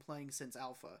person who's been playing since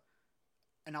alpha,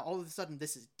 and now all of a sudden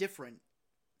this is different,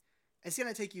 it's going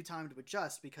to take you time to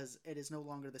adjust because it is no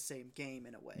longer the same game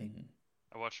in a way.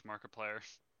 I watched Markiplier.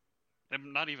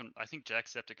 And not even, I think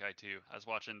Jacksepticeye too. I was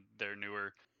watching their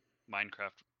newer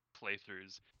Minecraft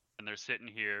playthroughs, and they're sitting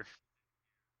here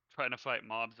trying to fight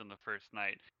mobs on the first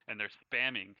night, and they're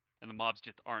spamming, and the mobs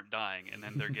just aren't dying, and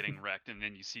then they're getting wrecked, and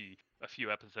then you see a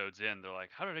few episodes in, they're like,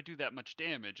 how did I do that much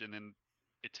damage? And then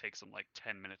it takes them like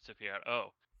 10 minutes to figure out,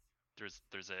 oh,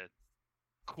 there's a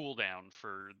cooldown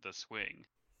for the swing.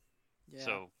 Yeah.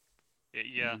 So,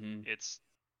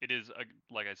 it is,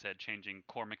 like I said, changing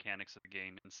core mechanics of the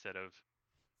game instead of,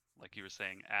 like you were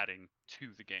saying, adding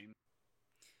to the game.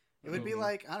 It would be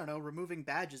like, I don't know, removing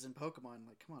badges in Pokemon.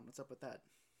 Like, come on, what's up with that?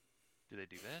 Do they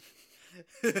do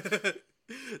that?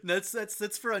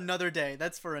 That's for another day.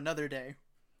 That's for another day.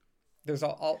 There's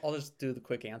I'll just do the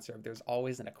quick answer. There's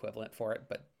always an equivalent for it,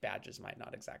 but badges might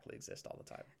not exactly exist all the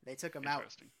time. They took them out.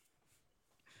 Interesting.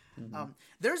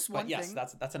 There's one But yes, thing.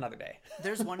 that's another day.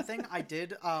 There's one thing I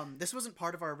did. This wasn't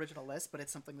part of our original list, but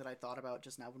it's something that I thought about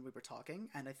just now when we were talking,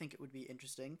 and I think it would be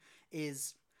interesting.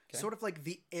 Is sort of like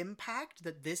the impact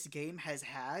that this game has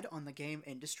had on the game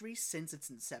industry since its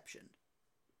inception.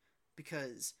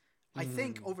 Because I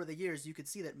think over the years you could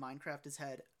see that Minecraft has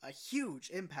had a huge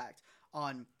impact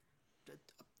on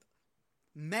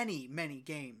many, many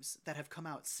games that have come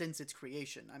out since its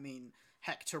creation. I mean,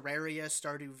 heck, Terraria,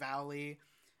 Stardew Valley,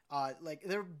 like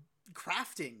their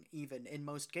crafting even in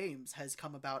most games has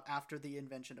come about after the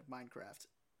invention of Minecraft.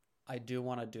 I do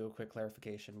want to do a quick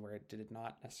clarification where it did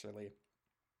not necessarily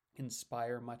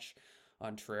inspire much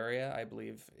on Terraria. I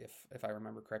believe, if I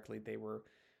remember correctly, they were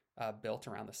built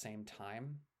around the same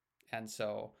time. And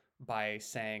so by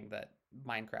saying that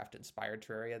Minecraft inspired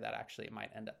Terraria, that actually might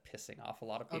end up pissing off a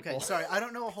lot of people. Okay, sorry. I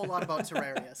don't know a whole lot about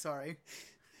Terraria. Sorry.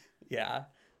 Yeah.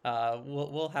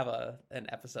 We'll have an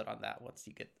episode on that once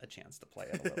you get a chance to play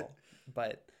it a little.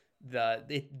 But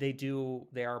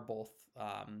they are both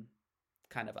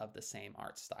kind of the same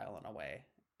art style in a way.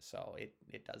 So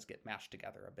it does get mashed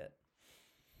together a bit.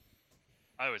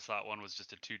 I always thought one was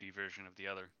just a 2D version of the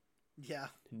other. Yeah.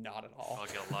 Not at all. I'll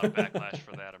get a lot of backlash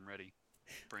for that. I'm ready.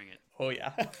 Bring it. Oh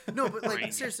yeah. No, but like Bring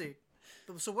it. seriously.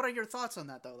 So what are your thoughts on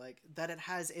that though? Like that it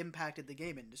has impacted the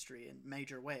game industry in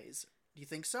major ways. Do you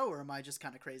think so, or am I just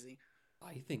kind of crazy?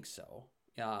 I think so.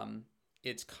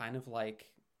 It's kind of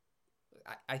like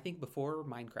I think before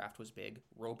Minecraft was big,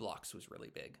 Roblox was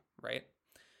really big, right?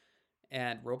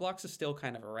 And Roblox is still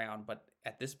kind of around, but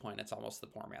at this point, it's almost the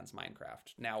poor man's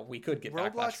Minecraft. Now, we could get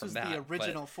backlash Roblox from was that, the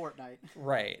original but, Fortnite.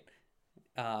 right?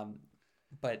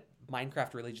 But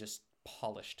Minecraft really just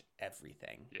polished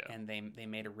everything, and they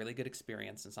made a really good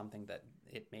experience and something that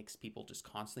it makes people just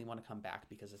constantly want to come back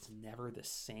because it's never the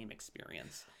same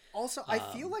experience. Also, I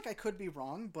feel like I could be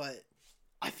wrong, but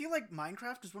I feel like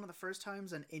Minecraft was one of the first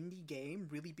times an indie game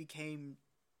really became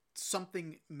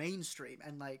something mainstream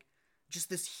and like just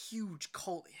this huge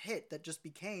cult hit that just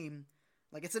became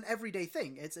like it's an everyday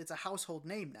thing. It's a household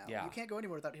name now. Yeah. You can't go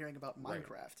anywhere without hearing about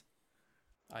Minecraft.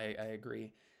 Right. I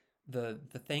agree. The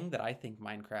thing that I think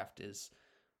Minecraft is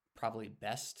probably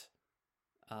best,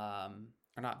 or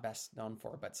not best known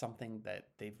for, but something that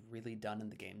they've really done in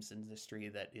the games industry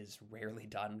that is rarely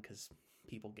done because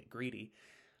people get greedy,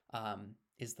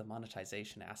 is the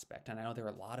monetization aspect. And I know there are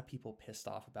a lot of people pissed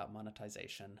off about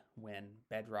monetization when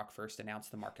Bedrock first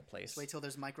announced the marketplace. Just wait till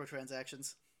there's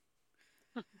microtransactions.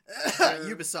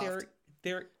 Ubisoft.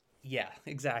 Yeah,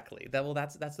 exactly.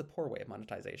 That's the poor way of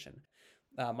monetization.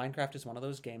 Minecraft is one of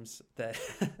those games that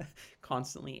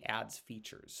constantly adds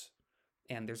features.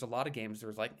 And there's a lot of games where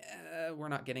it's like, we're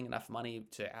not getting enough money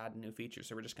to add new features,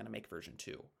 so we're just going to make version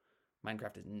 2.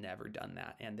 Minecraft has never done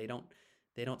that, and they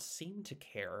don't seem to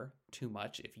care too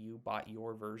much if you bought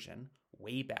your version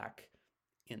way back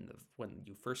when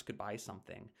you first could buy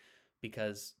something,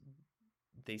 because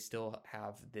they still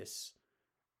have this.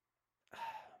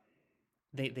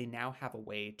 They now have a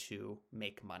way to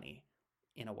make money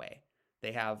in a way.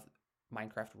 They have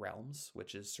Minecraft Realms,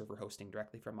 which is server hosting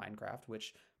directly from Minecraft,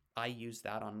 which I use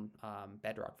that on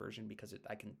Bedrock version because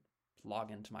I can log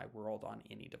into my world on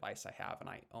any device I have, and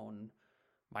I own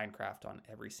Minecraft on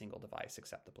every single device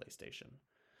except the PlayStation.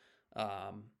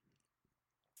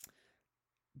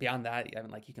 Beyond that, I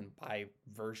mean, like you can buy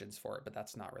versions for it, but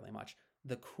that's not really much.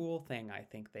 The cool thing I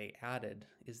think they added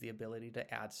is the ability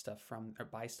to add stuff from or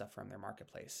buy stuff from their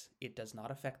marketplace. It does not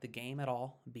affect the game at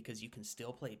all because you can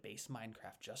still play base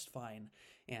Minecraft just fine,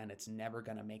 and it's never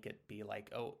going to make it be like,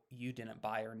 oh, you didn't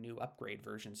buy our new upgrade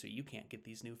version, so you can't get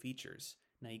these new features.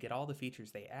 Now you get all the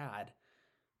features they add,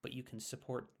 but you can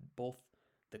support both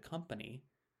the company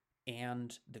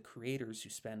and the creators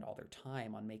who spend all their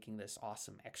time on making this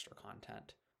awesome extra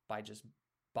content by just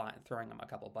throwing them a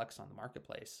couple bucks on the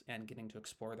marketplace and getting to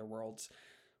explore their worlds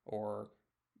or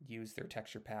use their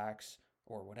texture packs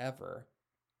or whatever.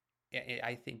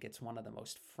 I think it's one of the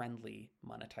most friendly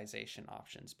monetization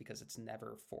options because it's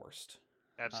never forced.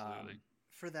 Absolutely.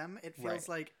 For them, it feels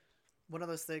like one of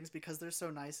those things because they're so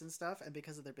nice and stuff, and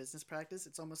because of their business practice,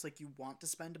 it's almost like you want to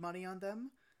spend money on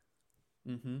them.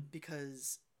 Mm-hmm.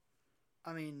 Because,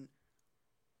 I mean,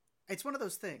 it's one of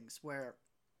those things where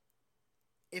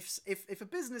if a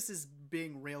business is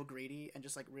being real greedy and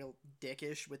just like real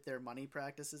dickish with their money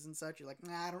practices and such, you're like,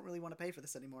 nah, I don't really want to pay for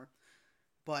this anymore.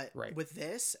 But with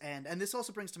this, and this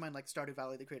also brings to mind like Stardew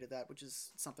Valley, they created that, which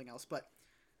is something else. But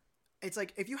it's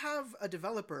like if you have a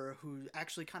developer who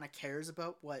actually kind of cares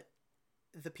about what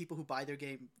the people who buy their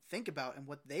game think about and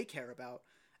what they care about,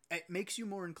 it makes you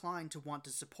more inclined to want to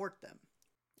support them.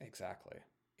 Exactly.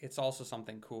 It's also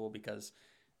something cool because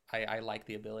I like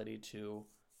the ability to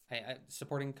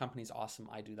supporting companies. Awesome.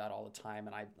 I do that all the time,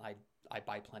 and I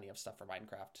buy plenty of stuff for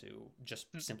Minecraft too, just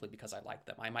simply because I like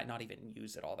them. I might not even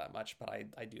use it all that much, but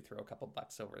I do throw a couple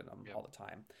bucks over them all the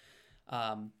time.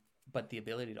 But the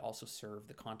ability to also serve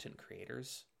the content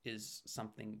creators is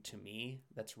something to me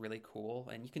that's really cool.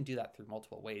 And you can do that through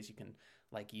multiple ways. You can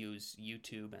like use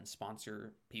YouTube and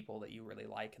sponsor people that you really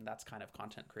like, and that's kind of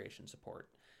content creation support.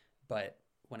 But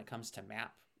when it comes to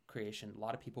map creation, a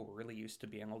lot of people were really used to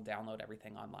being able to download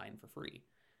everything online for free.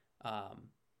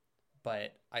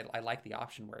 But I like the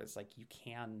option where it's like you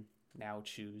can now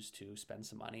choose to spend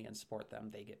some money and support them.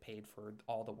 They get paid for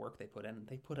all the work they put in.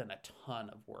 They put in a ton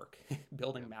of work.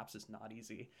 Building maps is not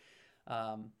easy.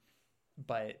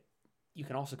 But you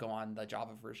can also go on the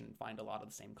Java version and find a lot of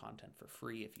the same content for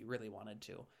free if you really wanted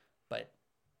to. But,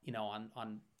 you know,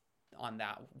 on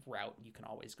that route, you can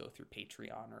always go through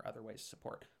Patreon or other ways to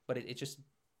support. But it just,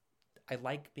 I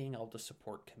like being able to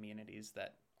support communities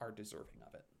that are deserving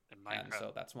of it. And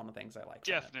so that's one of the things I like.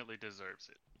 Definitely deserves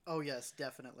it. Oh yes,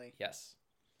 definitely. Yes.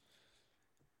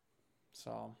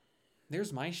 So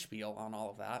there's my spiel on all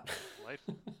of that. Life.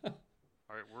 All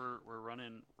right, we're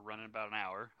running about an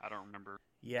hour. I don't remember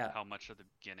how much of the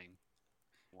beginning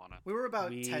we were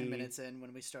about 10 minutes in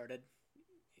when we started.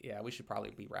 Yeah, we should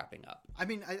probably be wrapping up. I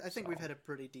mean, I think we've had a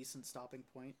pretty decent stopping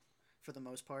point for the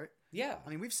most part. Yeah. I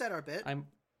mean, we've said our bit.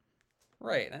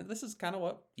 Right, and this is kind of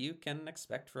what you can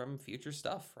expect from future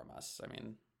stuff from us. I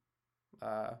mean,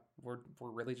 we're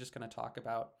really just going to talk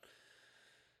about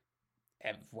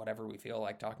whatever we feel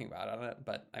like talking about on it.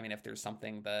 But I mean, if there's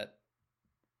something that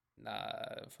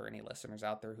for any listeners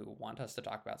out there who want us to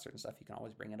talk about certain stuff, you can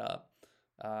always bring it up.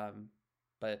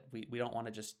 But we don't want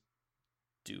to just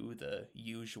do the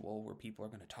usual where people are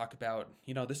going to talk about,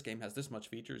 you know, this game has this much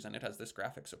features and it has this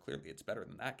graphic, so clearly it's better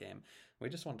than that game. We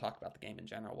just want to talk about the game in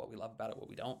general, what we love about it, what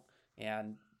we don't,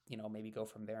 and, you know, maybe go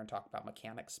from there and talk about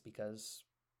mechanics, because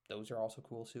those are also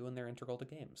cool too and they're integral to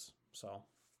games. So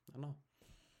I don't know.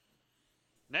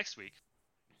 Next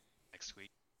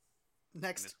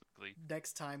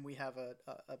time we have a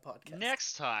podcast.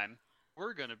 Next time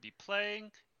we're gonna be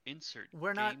playing insert.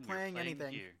 We're not playing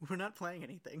anything. We're not playing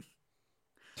anything.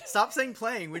 Stop saying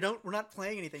playing. We're not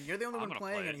playing anything. You're the only one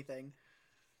playing anything.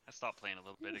 I stopped playing a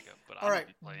little bit ago, but I'm gonna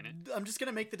be playing it. I'm just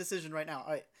gonna make the decision right now.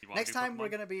 All right. Next time we're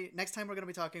gonna be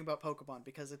talking about Pokemon,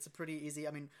 because it's a pretty easy.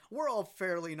 I mean, we're all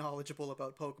fairly knowledgeable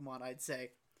about Pokemon, I'd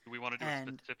say. Do we want to do a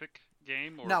specific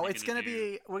game? Or no, it's gonna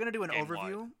be. We're gonna do an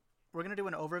overview. We're gonna do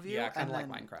an overview. Yeah, kind of like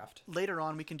Minecraft. Later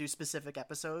on, we can do specific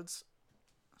episodes.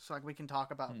 So like we can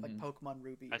talk about like Pokemon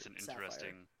Ruby. That's an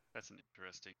interesting.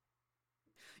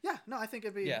 Yeah, no, I think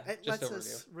it'd be. Yeah, it lets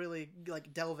us really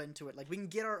like delve into it. Like we can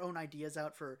get our own ideas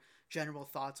out for general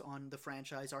thoughts on the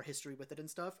franchise, our history with it and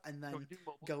stuff, and then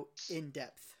go in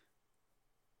depth.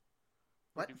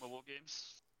 What? Mobile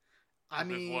games? I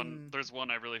mean, there's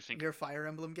one I really think. Your Fire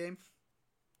Emblem game.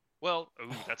 Well,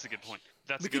 that's a good point.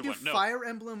 That's a good one. We could do Fire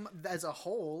Emblem as a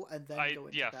whole, and then go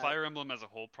into that. Fire Emblem as a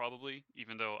whole probably.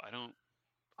 Even though I don't.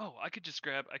 Oh, I could just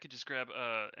grab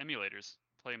emulators,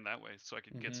 play them that way, so I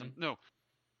could get some. No,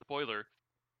 spoiler.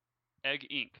 Egg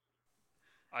Inc.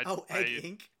 Egg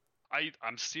Inc.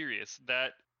 I'm serious.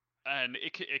 That and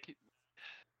it could.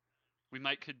 We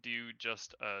could do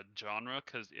just a genre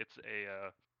because it's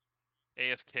a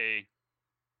AFK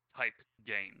type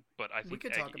game, but I think we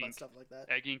could talk about stuff like that.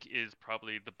 Egg Inc. is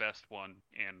probably the best one,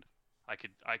 and I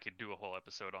could do a whole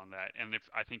episode on that. And if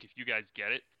you guys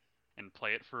get it and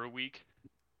play it for a week,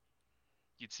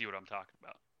 you'd see what I'm talking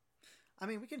about. I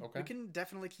mean, we can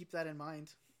definitely keep that in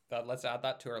mind. Let's add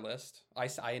that to our list.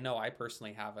 I know I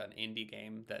personally have an indie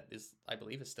game that I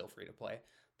believe is still free to play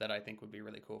that I think would be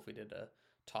really cool if we did a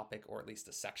topic or at least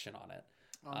a section on it.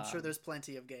 I'm sure there's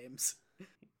plenty of games.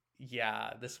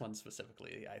 Yeah, this one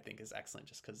specifically I think is excellent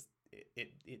just because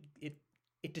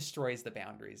it destroys the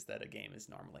boundaries that a game is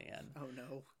normally in. Oh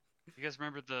no! You guys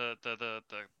remember the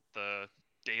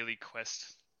daily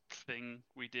quest thing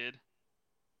we did?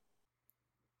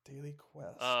 Daily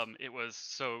quest. It was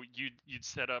so you'd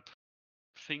set up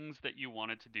things that you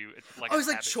wanted to do. It's like it's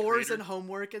like chores creator. And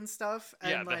homework and stuff.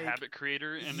 And yeah, the habit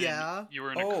creator, and then you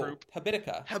were in a group.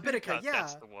 Habitica, yeah,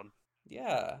 that's the one.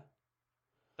 Yeah.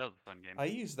 That was a fun game. I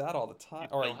use that all the time.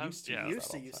 Or I used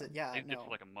to use it. Yeah, I did it for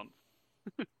like a month.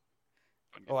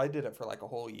 I did it for like a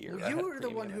whole year. Well, you were the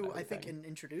one who I think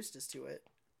introduced us to it.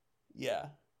 Yeah.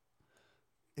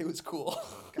 It was cool.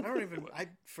 I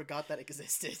forgot that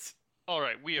existed. All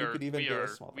right, we could even do a are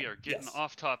small we thing. are getting Yes.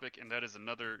 off topic, and that is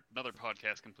another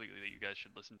podcast completely that you guys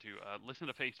should listen to. Listen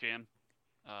to Face Jam.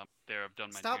 There, I've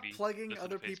done my Stop duty. plugging Listen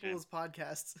other to Face Jam. people's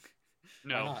podcasts.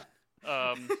 Why No.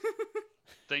 not?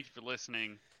 Thank you for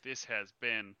listening. This has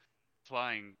been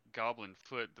Flying Goblin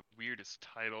Foot, the weirdest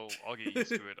title. I'll get used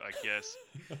to it, I guess.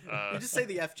 You just say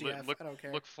the FGF. I don't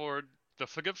care. Look forward. The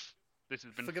Fugif. This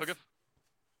has been Fugif.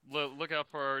 Fugif. Look out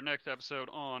for our next episode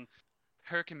on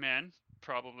Hurricane Man,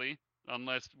 probably,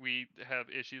 unless we have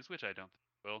issues, which I don't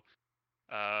think we will.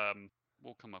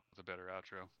 We'll come up with a better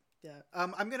outro. Yeah.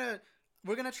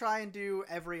 We're gonna try and do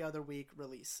every other week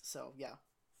release. So yeah.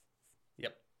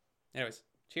 Yep. Anyways,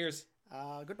 cheers.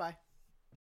 Goodbye.